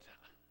feel that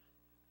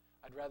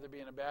I'd rather be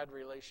in a bad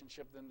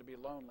relationship than to be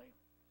lonely.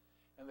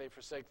 And they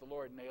forsake the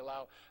Lord, and they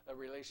allow a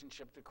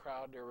relationship to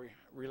crowd their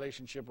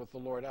relationship with the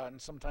Lord out.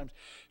 And sometimes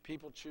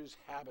people choose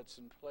habits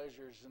and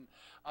pleasures and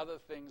other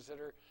things that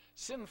are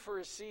sin for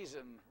a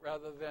season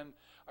rather than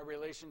a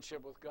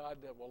relationship with God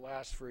that will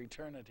last for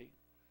eternity.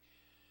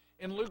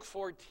 In Luke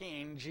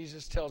 14,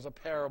 Jesus tells a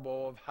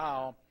parable of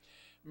how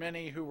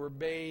many who were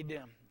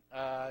bade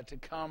to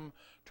come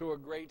to a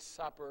great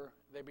supper,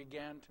 they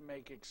began to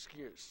make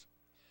excuse.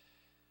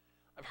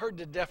 I've heard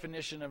the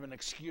definition of an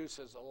excuse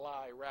as a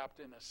lie wrapped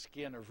in a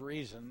skin of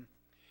reason,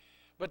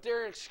 but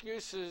their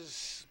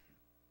excuses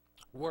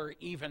were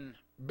even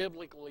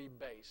biblically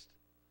based.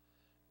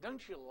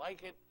 Don't you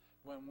like it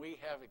when we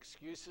have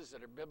excuses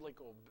that are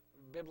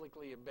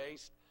biblically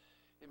based?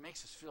 It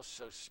makes us feel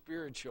so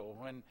spiritual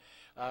when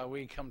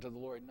we come to the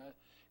Lord. Now,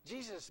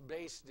 Jesus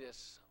based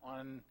this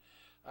on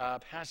a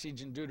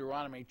passage in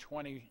Deuteronomy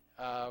 20,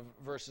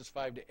 verses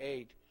 5 to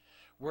 8,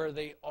 where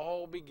they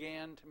all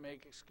began to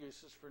make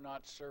excuses for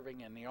not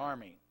serving in the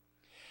army.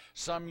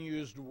 Some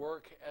used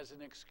work as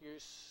an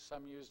excuse.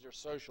 Some used their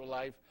social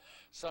life.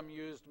 Some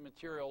used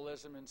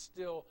materialism. And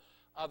still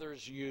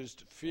Others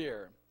used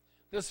fear.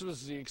 This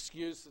was the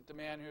excuse that the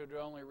man who had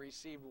only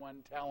received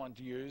 1 talent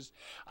used.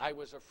 I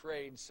was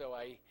afraid, so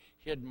I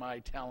hid my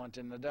talent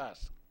in the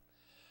dust.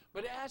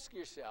 But ask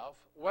yourself,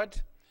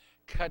 what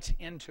cuts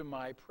into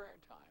my prayer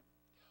time?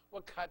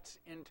 What cuts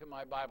into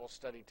my Bible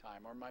study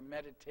time or my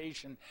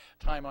meditation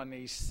time on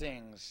these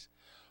things?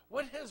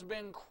 What has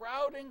been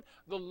crowding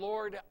the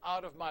Lord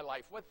out of my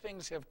life? What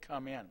things have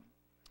come in?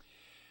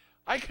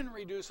 I can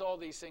reduce all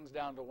these things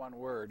down to one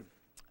word: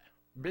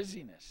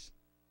 busyness.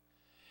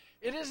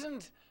 It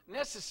isn't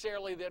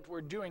necessarily that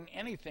we're doing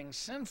anything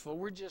sinful.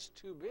 We're just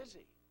too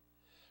busy.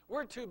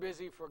 We're too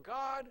busy for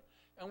God,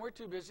 and we're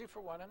too busy for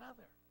one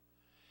another.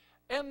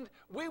 And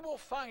we will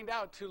find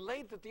out too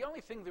late that the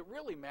only thing that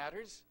really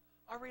matters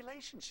are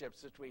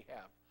relationships that we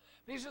have.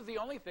 These are the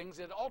only things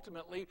that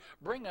ultimately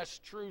bring us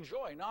true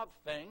joy, not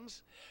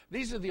things.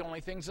 These are the only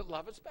things that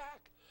love us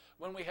back.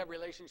 When we have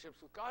relationships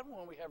with God,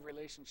 when we have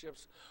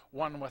relationships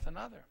one with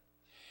another.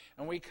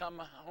 And we come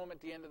home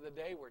at the end of the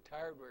day, we're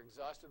tired, we're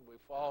exhausted, we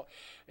fall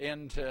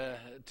into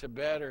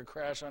bed or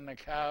crash on the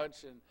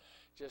couch and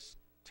just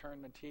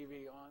turn the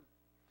TV on.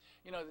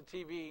 You know,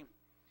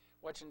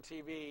 watching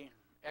TV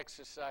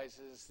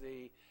exercises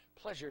the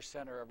pleasure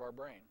center of our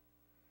brain.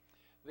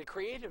 The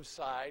creative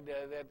side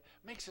that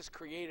makes us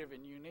creative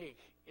and unique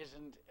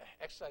isn't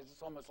exercise.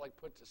 It's almost like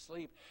put to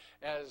sleep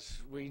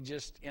as we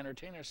just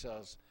entertain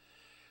ourselves.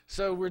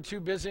 So we're too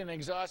busy and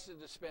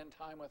exhausted to spend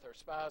time with our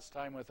spouse,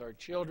 time with our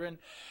children,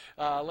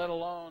 let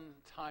alone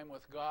time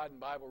with God and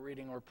Bible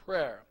reading or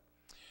prayer.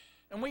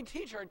 And we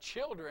teach our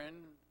children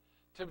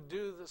to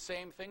do the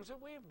same things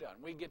that we've done.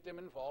 We get them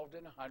involved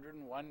in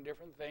 101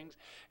 different things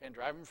and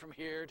drive them from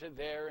here to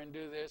there and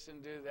do this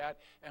and do that,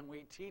 and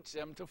we teach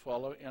them to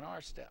follow in our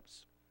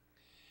steps.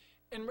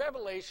 In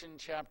Revelation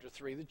chapter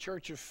 3, the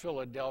church of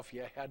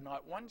Philadelphia had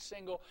not one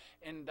single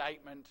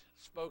indictment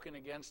spoken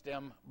against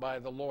them by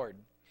the Lord.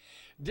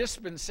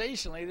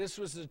 Dispensationally, this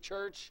was the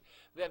church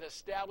that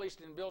established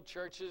and built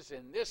churches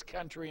in this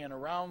country and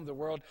around the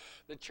world,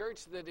 the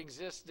church that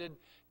existed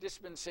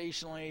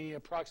dispensationally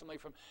approximately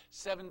from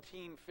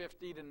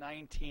 1750 to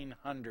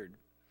 1900.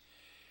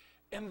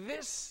 And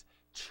this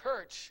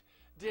church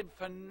did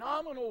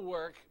phenomenal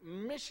work,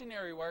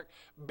 missionary work,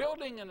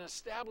 building and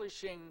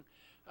establishing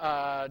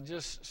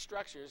just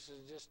structures.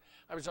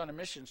 I was on a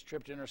missions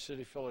trip to inner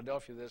city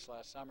Philadelphia this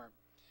last summer,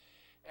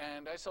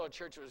 and I saw a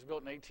church that was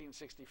built in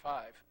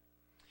 1865.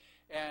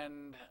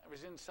 And I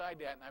was inside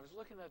that, and I was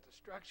looking at the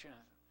structure, and I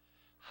thought,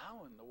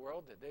 how in the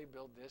world did they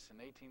build this in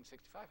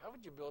 1865? How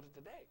would you build it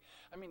today?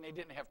 I mean, they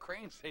didn't have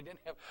cranes. They didn't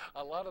have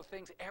a lot of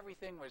things.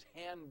 Everything was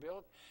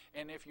hand-built.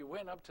 And if you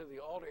went up to the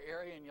altar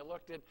area and you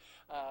looked at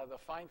the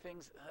fine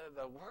things,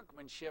 the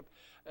workmanship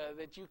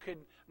that you could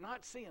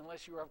not see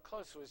unless you were up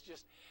close was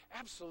just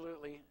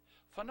absolutely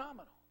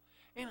phenomenal.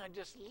 And I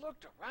just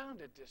looked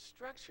around at this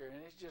structure,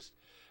 and it just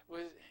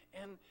was,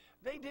 and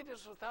they did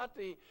this without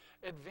the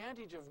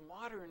advantage of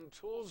modern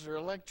tools or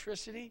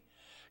electricity.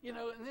 You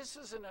know, and this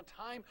is in a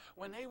time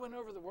when they went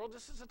over the world.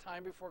 This is a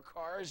time before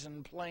cars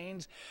and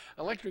planes,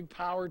 electric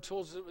power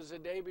tools. It was a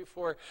day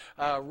before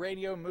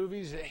radio,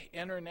 movies,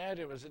 internet.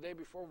 It was a day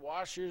before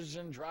washers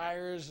and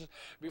dryers,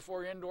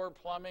 before indoor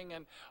plumbing,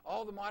 and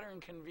all the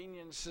modern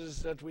conveniences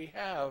that we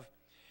have.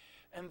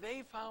 And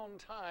they found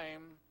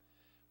time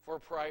for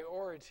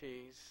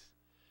priorities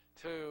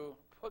to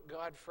put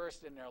God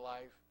first in their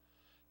life,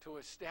 to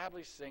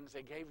establish things.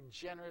 They gave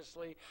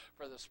generously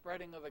for the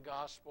spreading of the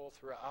gospel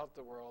throughout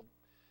the world.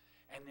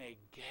 And they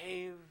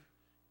gave,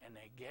 and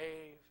they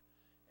gave,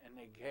 and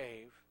they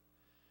gave.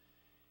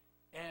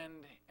 And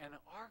in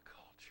our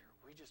culture,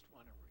 we just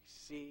want to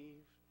receive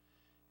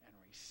and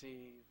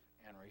receive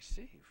and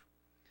receive.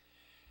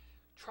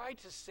 Try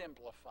to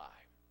simplify.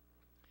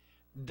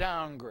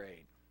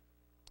 Downgrade.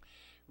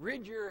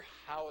 Rid your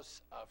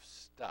house of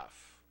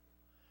stuff.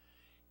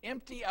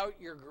 Empty out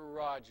your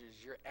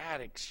garages, your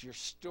attics, your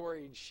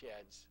storage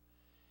sheds,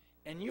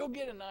 and you'll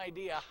get an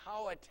idea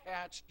how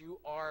attached you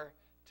are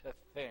to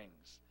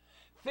things.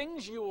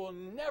 Things you will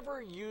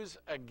never use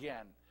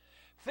again.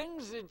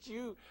 Things that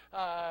you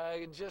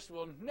just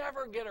will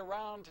never get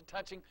around to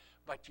touching,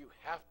 but you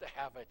have to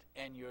have it,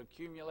 and you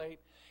accumulate.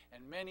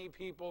 And many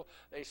people,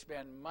 they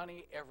spend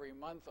money every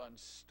month on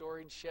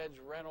storage sheds,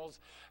 rentals,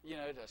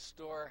 to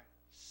store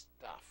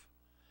stuff.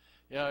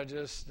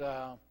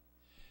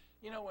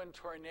 When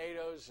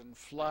tornadoes and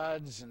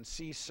floods and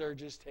sea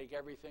surges take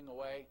everything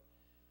away,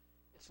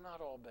 it's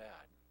not all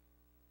bad.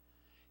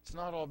 It's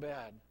not all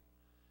bad.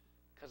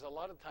 Because a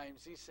lot of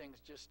times these things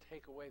just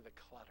take away the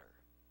clutter.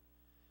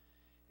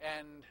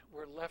 And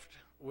we're left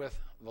with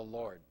the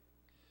Lord.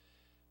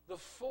 The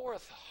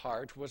fourth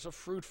heart was a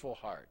fruitful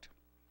heart.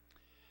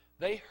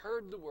 They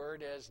heard the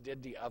word as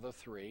did the other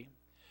three.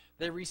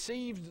 They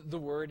received the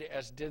word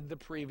as did the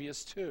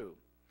previous two.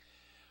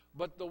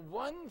 But the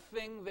one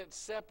thing that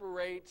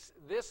separates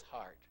this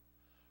heart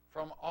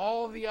from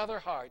all the other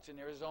hearts, and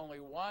there is only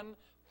one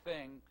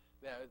thing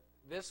that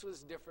this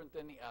was different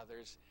than the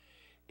others,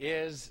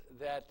 is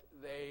that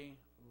they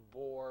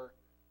bore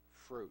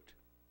fruit.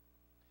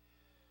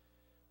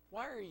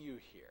 Why are you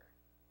here?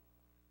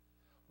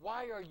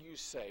 Why are you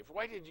saved?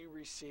 Why did you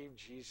receive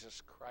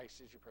Jesus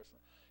Christ as your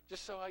personal?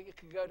 Just so you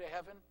could go to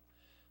heaven?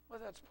 Well,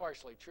 that's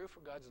partially true,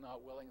 for God's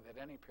not willing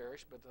that any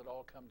perish, but that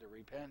all come to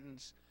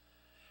repentance.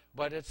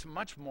 But it's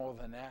much more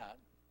than that.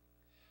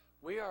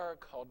 We are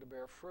called to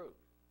bear fruit.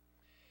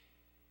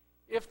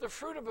 If the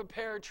fruit of a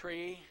pear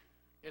tree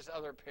is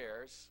other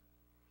pears,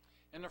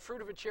 and the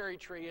fruit of a cherry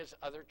tree is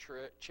other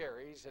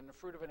cherries, and the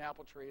fruit of an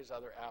apple tree is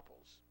other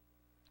apples.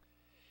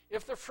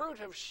 If the fruit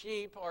of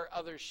sheep are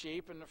other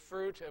sheep, and the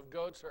fruit of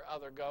goats are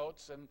other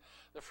goats, and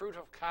the fruit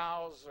of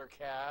cows are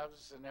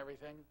calves and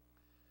everything,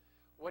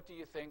 what do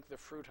you think the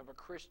fruit of a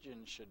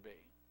Christian should be?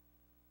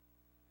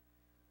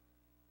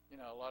 You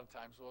know, a lot of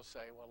times we'll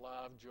say, well,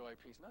 love, joy,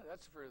 peace. No,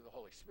 that's the fruit of the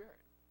Holy Spirit.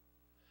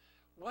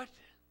 What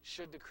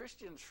should the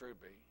Christian's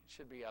fruit be? It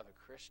should be other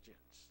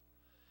Christians.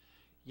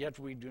 Yet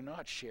we do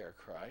not share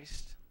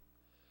Christ.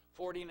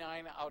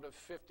 49 out of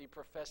 50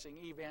 professing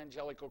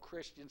evangelical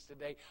Christians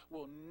today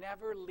will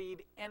never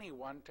lead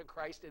anyone to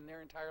Christ in their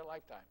entire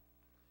lifetime.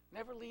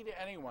 Never lead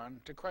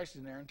anyone to Christ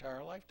in their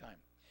entire lifetime.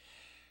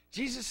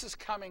 Jesus is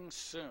coming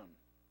soon.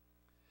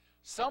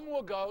 Some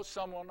will go,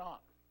 some will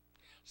not.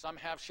 Some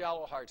have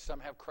shallow hearts, some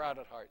have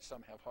crowded hearts,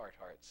 some have hard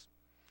hearts.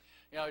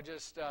 You know,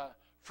 just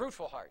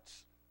fruitful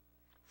hearts.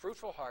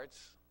 Fruitful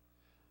hearts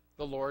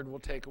the Lord will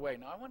take away.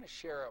 Now, I want to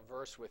share a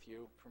verse with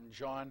you from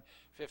John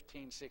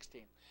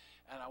 15:16.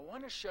 And I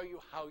want to show you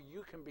how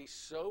you can be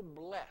so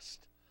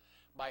blessed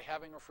by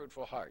having a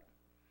fruitful heart.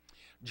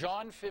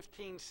 John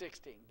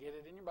 15:16. Get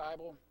it in your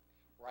Bible.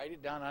 Write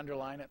it down,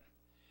 underline it.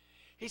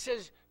 He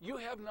says, "You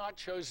have not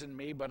chosen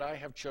me, but I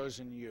have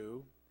chosen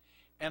you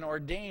and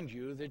ordained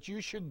you that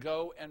you should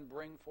go and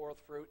bring forth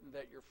fruit, and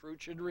that your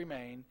fruit should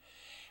remain.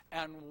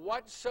 And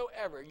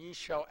whatsoever ye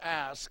shall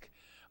ask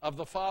of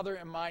the Father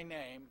in my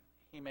name,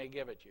 he may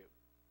give it you."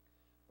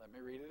 Let me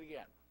read it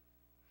again.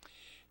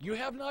 "You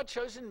have not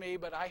chosen me,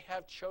 but I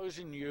have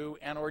chosen you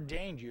and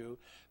ordained you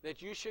that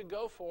you should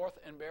go forth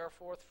and bear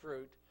forth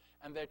fruit,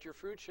 and that your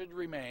fruit should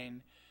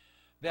remain,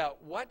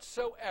 that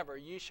whatsoever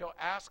ye shall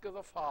ask of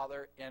the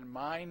Father in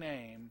my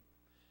name,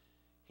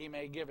 he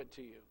may give it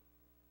to you."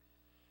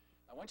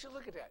 I want you to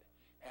look at that.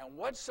 "And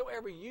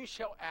whatsoever you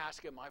shall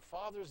ask in my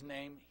Father's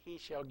name, he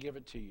shall give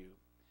it to you."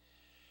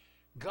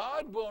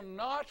 God will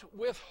not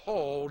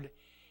withhold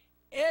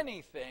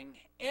anything,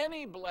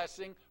 any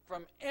blessing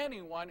from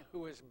anyone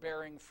who is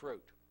bearing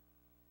fruit.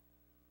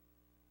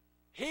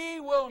 He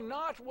will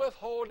not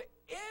withhold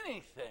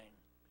anything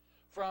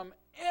from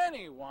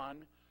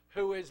anyone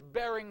who is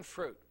bearing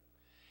fruit.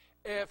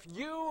 If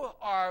you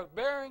are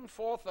bearing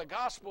forth the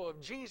gospel of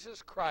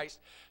Jesus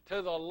Christ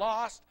to the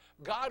lost,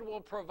 God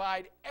will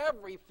provide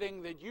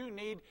everything that you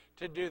need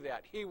to do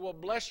that. He will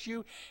bless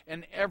you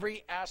in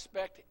every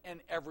aspect,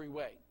 in every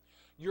way.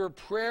 Your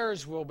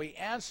prayers will be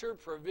answered,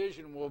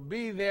 provision will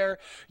be there,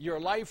 your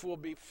life will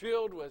be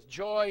filled with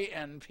joy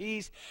and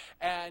peace,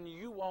 and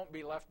you won't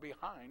be left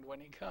behind when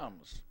he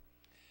comes.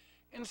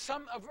 In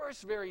a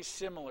verse very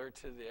similar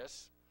to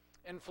this,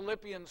 in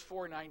Philippians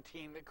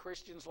 4:19, that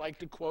Christians like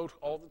to quote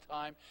all the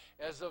time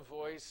as a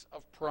voice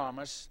of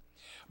promise,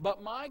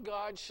 "But my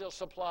God shall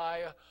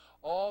supply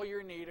all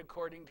your need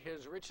according to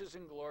his riches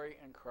and glory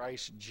in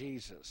Christ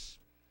Jesus."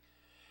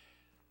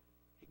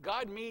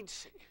 God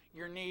meets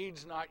your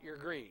needs, not your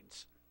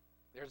greeds.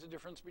 There's a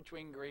difference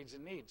between greeds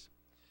and needs.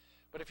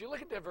 But if you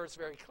look at that verse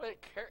very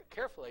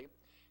carefully,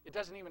 it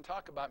doesn't even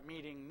talk about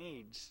meeting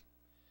needs.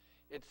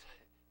 It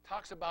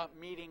talks about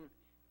meeting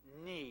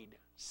need,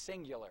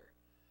 singular.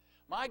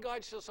 "My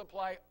God shall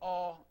supply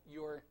all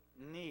your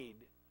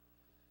need."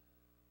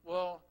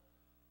 Well,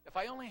 if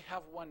I only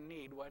have one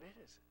need, what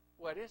is it?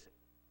 What is it?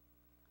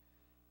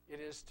 It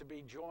is to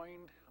be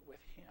joined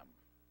with him.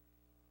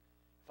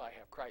 If I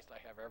have Christ, I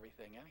have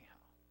everything anyhow.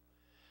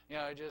 You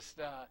know, just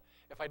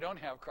if I don't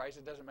have Christ,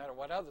 it doesn't matter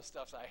what other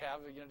stuffs I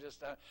have. You know,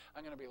 just I'm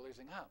going to be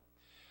losing out.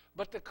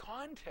 But the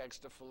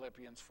context of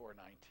Philippians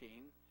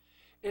 4:19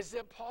 is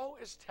that Paul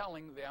is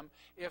telling them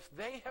if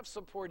they have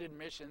supported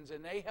missions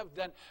and they have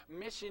done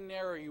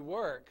missionary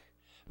work,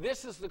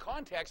 this is the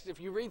context.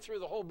 If you read through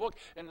the whole book,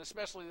 and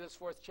especially this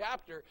 4th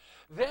chapter,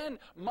 then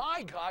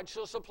my God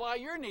shall supply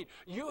your need.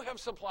 You have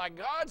supplied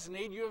God's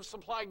need. You have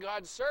supplied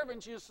God's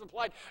servants. You have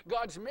supplied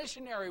God's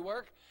missionary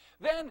work.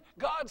 Then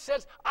God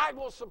says, I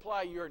will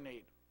supply your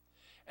need.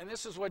 And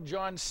this is what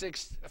John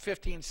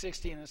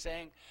 15:16 is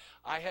saying.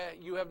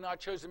 You have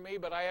not chosen me,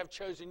 but I have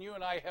chosen you,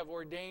 and I have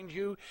ordained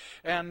you.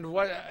 And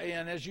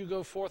as you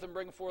go forth and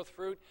bring forth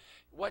fruit,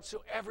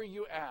 whatsoever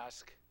you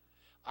ask,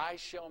 I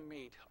shall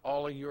meet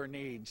all of your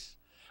needs.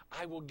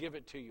 I will give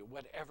it to you,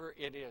 whatever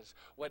it is,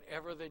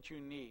 whatever that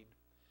you need.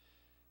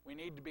 We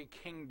need to be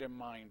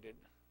kingdom-minded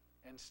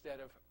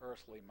instead of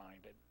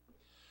earthly-minded.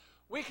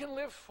 We can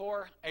live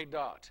for a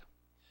dot.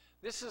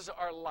 This is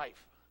our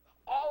life,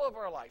 all of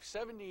our life,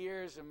 70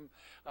 years, and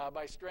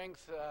by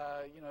strength,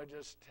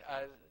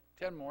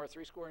 10 more,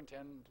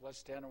 10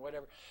 plus 10 or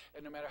whatever,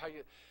 and no matter how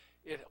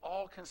it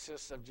all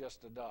consists of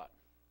just a dot.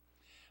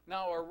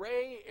 Now, a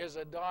ray is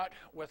a dot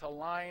with a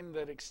line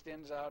that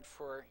extends out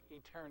for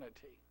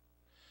eternity.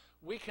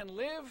 We can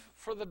live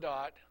for the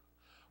dot,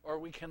 or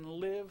we can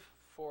live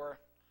for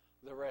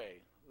the ray,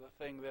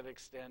 the thing that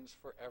extends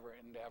forever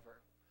and ever.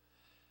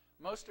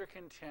 Most are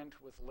content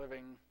with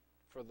living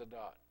for the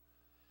dot.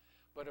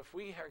 But if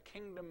we are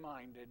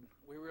kingdom-minded,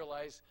 we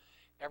realize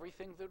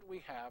everything that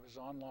we have is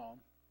on loan.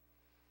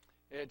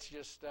 It's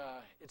just,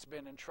 it's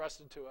been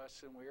entrusted to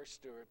us, and we are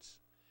stewards.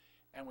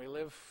 And we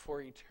live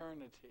for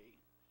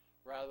eternity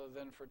rather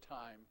than for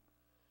time.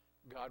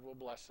 God will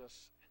bless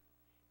us,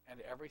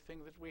 and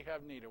everything that we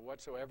have need of,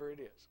 whatsoever it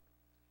is,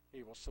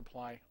 He will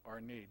supply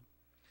our need.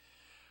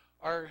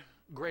 Our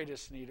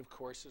greatest need, of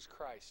course, is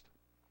Christ.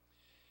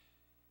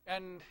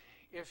 And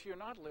if you're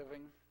not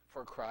living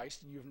for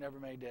Christ, you've never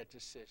made that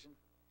decision,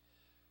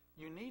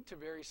 you need to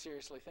very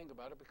seriously think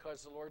about it,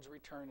 because the Lord's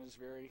return is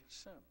very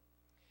soon.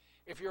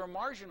 If you're a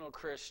marginal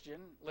Christian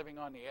living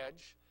on the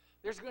edge,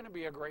 there's going to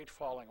be a great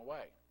falling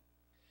away.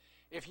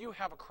 If you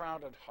have a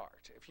crowded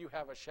heart, if you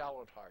have a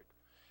shallowed heart,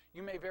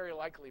 you may very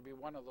likely be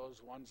one of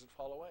those ones that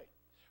fall away.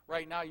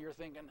 Right now you're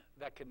thinking,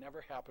 that could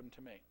never happen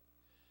to me.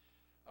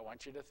 I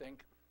want you to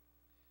think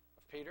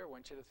of Peter. I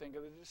want you to think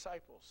of the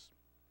disciples.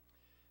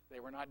 They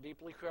were not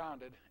deeply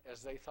grounded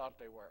as they thought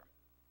they were.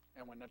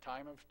 And when the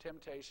time of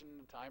temptation,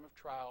 the time of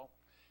trial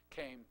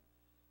came,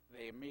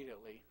 they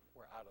immediately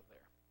were out of there.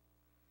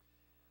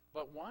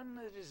 But one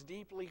that is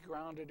deeply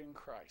grounded in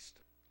Christ,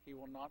 he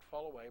will not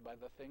fall away by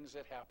the things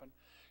that happen.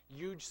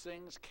 Huge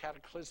things,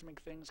 cataclysmic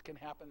things can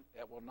happen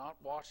that will not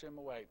wash him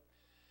away.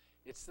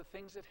 It's the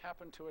things that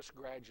happen to us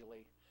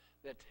gradually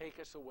that take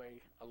us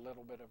away a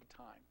little bit of a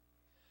time.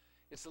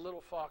 It's the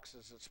little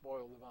foxes that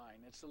spoil the vine.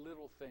 It's the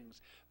little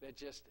things that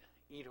just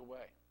eat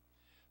away,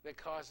 that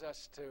cause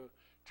us to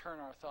turn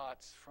our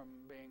thoughts from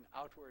being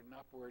outward and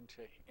upward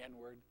to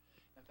inward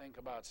and think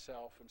about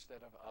self instead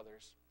of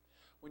others.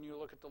 When you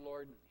look at the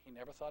Lord, He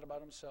never thought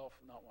about Himself,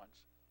 not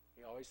once.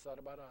 He always thought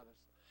about others.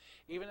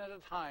 Even at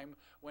a time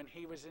when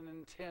He was in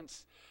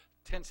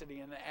intensity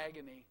and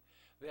agony,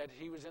 that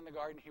He was in the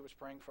garden, He was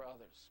praying for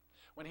others.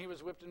 When He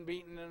was whipped and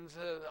beaten and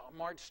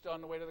marched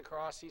on the way to the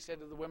cross, He said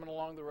to the women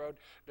along the road,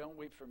 "Don't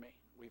weep for me,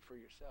 weep for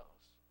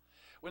yourselves."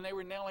 When they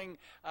were nailing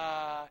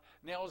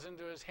nails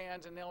into His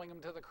hands and nailing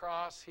Him to the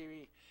cross,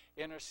 He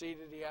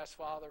interceded. He asked,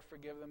 "Father,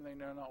 forgive them, they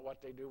know not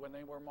what they do." When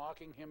they were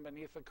mocking Him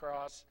beneath the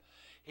cross,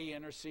 He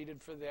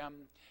interceded for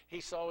them. He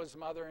saw His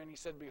mother and He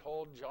said,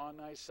 "Behold, John,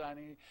 thy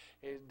son.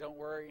 Don't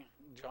worry,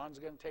 John's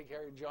going to take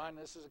care of you. John,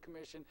 this is a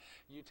commission.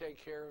 You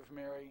take care of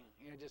Mary."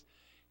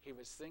 He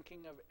was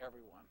thinking of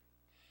everyone.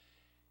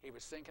 He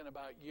was thinking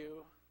about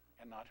you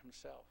and not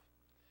Himself.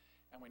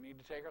 And we need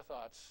to take our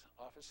thoughts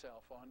off of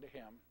self onto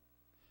Him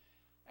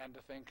and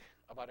to think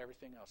about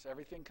everything else.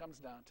 Everything comes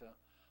down to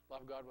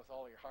love God with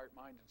all your heart,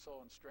 mind, and soul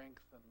and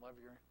strength, and love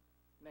your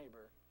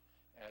neighbor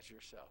as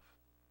yourself.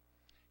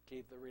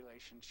 Keep the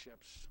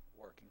relationships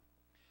working.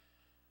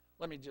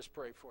 Let me just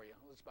pray for you.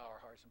 Let's bow our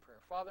hearts in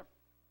prayer. Father,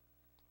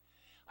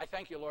 I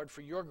thank you, Lord,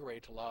 for your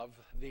great love,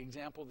 the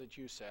example that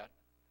you set.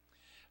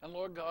 And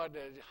Lord God,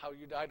 how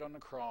you died on the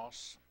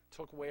cross,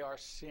 took away our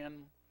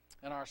sin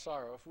and our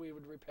sorrow. If we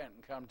would repent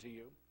and come to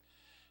you,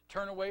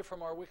 turn away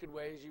from our wicked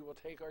ways, you will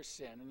take our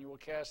sin and you will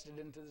cast it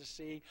into the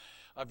sea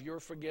of your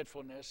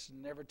forgetfulness,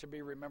 never to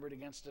be remembered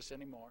against us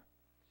anymore.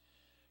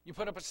 You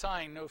put up a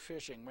sign, no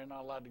fishing. We're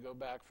not allowed to go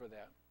back for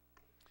that.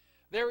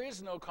 There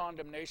is no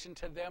condemnation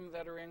to them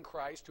that are in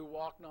Christ, who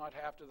walk not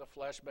after the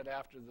flesh, but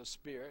after the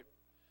Spirit.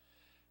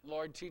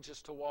 Lord, teach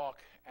us to walk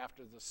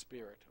after the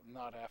Spirit,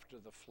 not after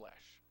the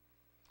flesh.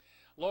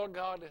 Lord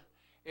God,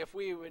 if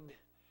we would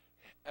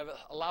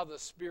allow the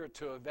Spirit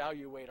to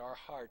evaluate our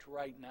heart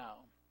right now,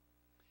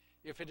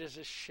 if it is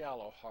a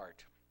shallow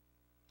heart,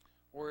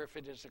 or if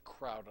it is a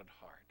crowded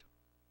heart,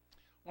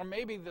 or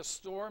maybe the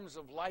storms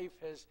of life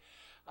has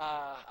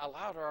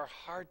allowed our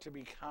heart to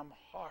become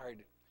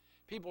hard.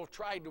 People have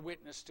tried to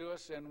witness to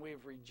us, and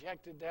we've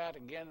rejected that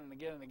again and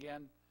again and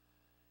again.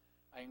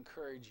 I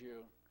encourage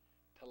you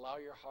to allow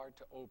your heart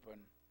to open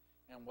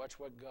and watch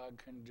what God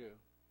can do.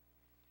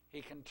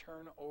 He can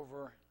turn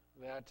over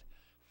that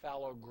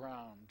fallow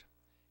ground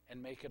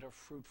and make it a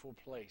fruitful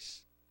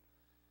place.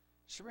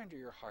 Surrender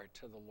your heart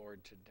to the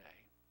Lord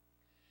today.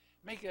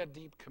 Make a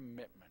deep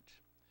commitment.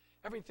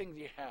 Everything that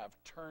you have,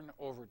 turn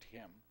over to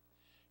Him.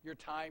 Your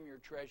time, your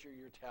treasure,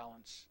 your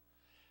talents,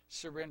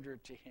 surrender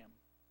it to Him.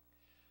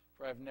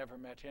 For I've never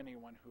met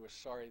anyone who was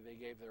sorry they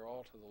gave their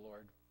all to the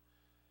Lord,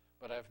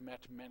 but I've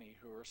met many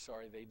who are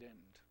sorry they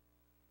didn't.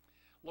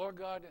 Lord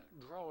God,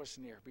 draw us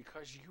near,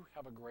 because you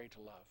have a great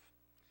love.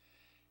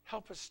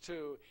 Help us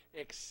to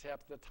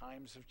accept the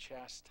times of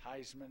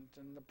chastisement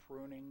and the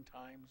pruning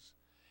times.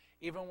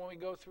 Even when we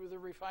go through the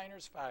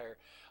refiner's fire,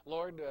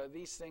 Lord,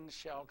 these things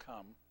shall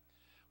come.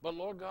 But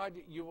Lord God,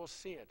 you will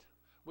see it.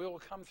 We will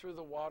come through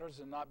the waters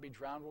and not be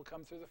drowned. We'll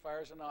come through the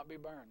fires and not be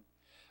burned.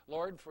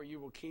 Lord, for you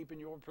will keep and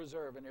you will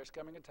preserve, and there's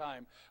coming a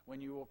time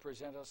when you will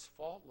present us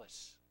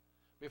faultless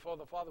before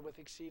the Father with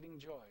exceeding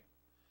joy.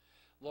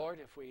 Lord,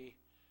 if we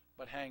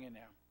but hang in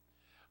there.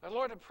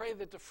 Lord, I pray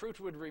that the fruit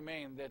would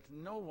remain, that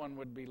no one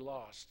would be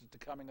lost at the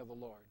coming of the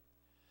Lord.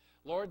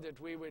 Lord, that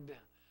we would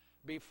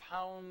be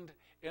found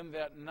in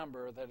that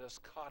number that is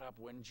caught up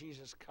when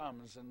Jesus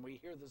comes and we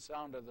hear the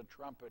sound of the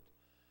trumpet.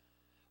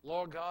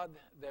 Lord God,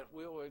 that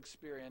we will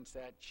experience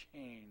that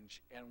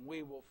change and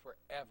we will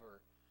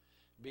forever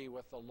be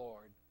with the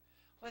Lord.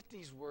 Let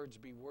these words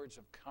be words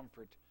of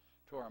comfort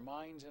to our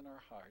minds and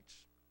our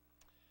hearts.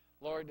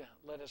 Lord,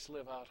 let us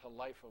live out a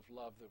life of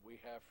love that we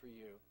have for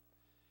you,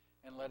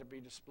 and let it be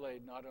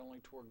displayed not only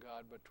toward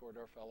God but toward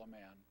our fellow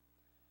man,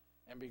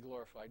 and be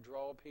glorified.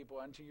 Draw people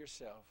unto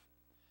yourself.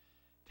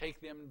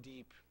 Take them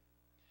deep.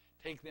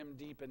 Take them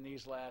deep in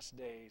these last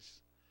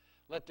days.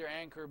 Let their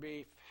anchor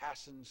be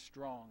fastened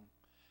strong,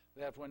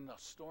 that when the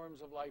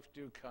storms of life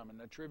do come and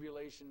the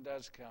tribulation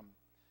does come,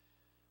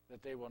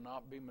 that they will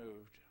not be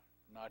moved,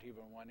 not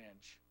even 1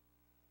 inch.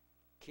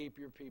 Keep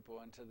your people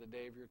until the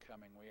day of your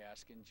coming, we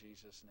ask in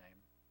Jesus'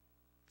 name.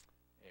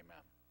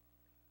 Amen.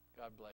 God bless.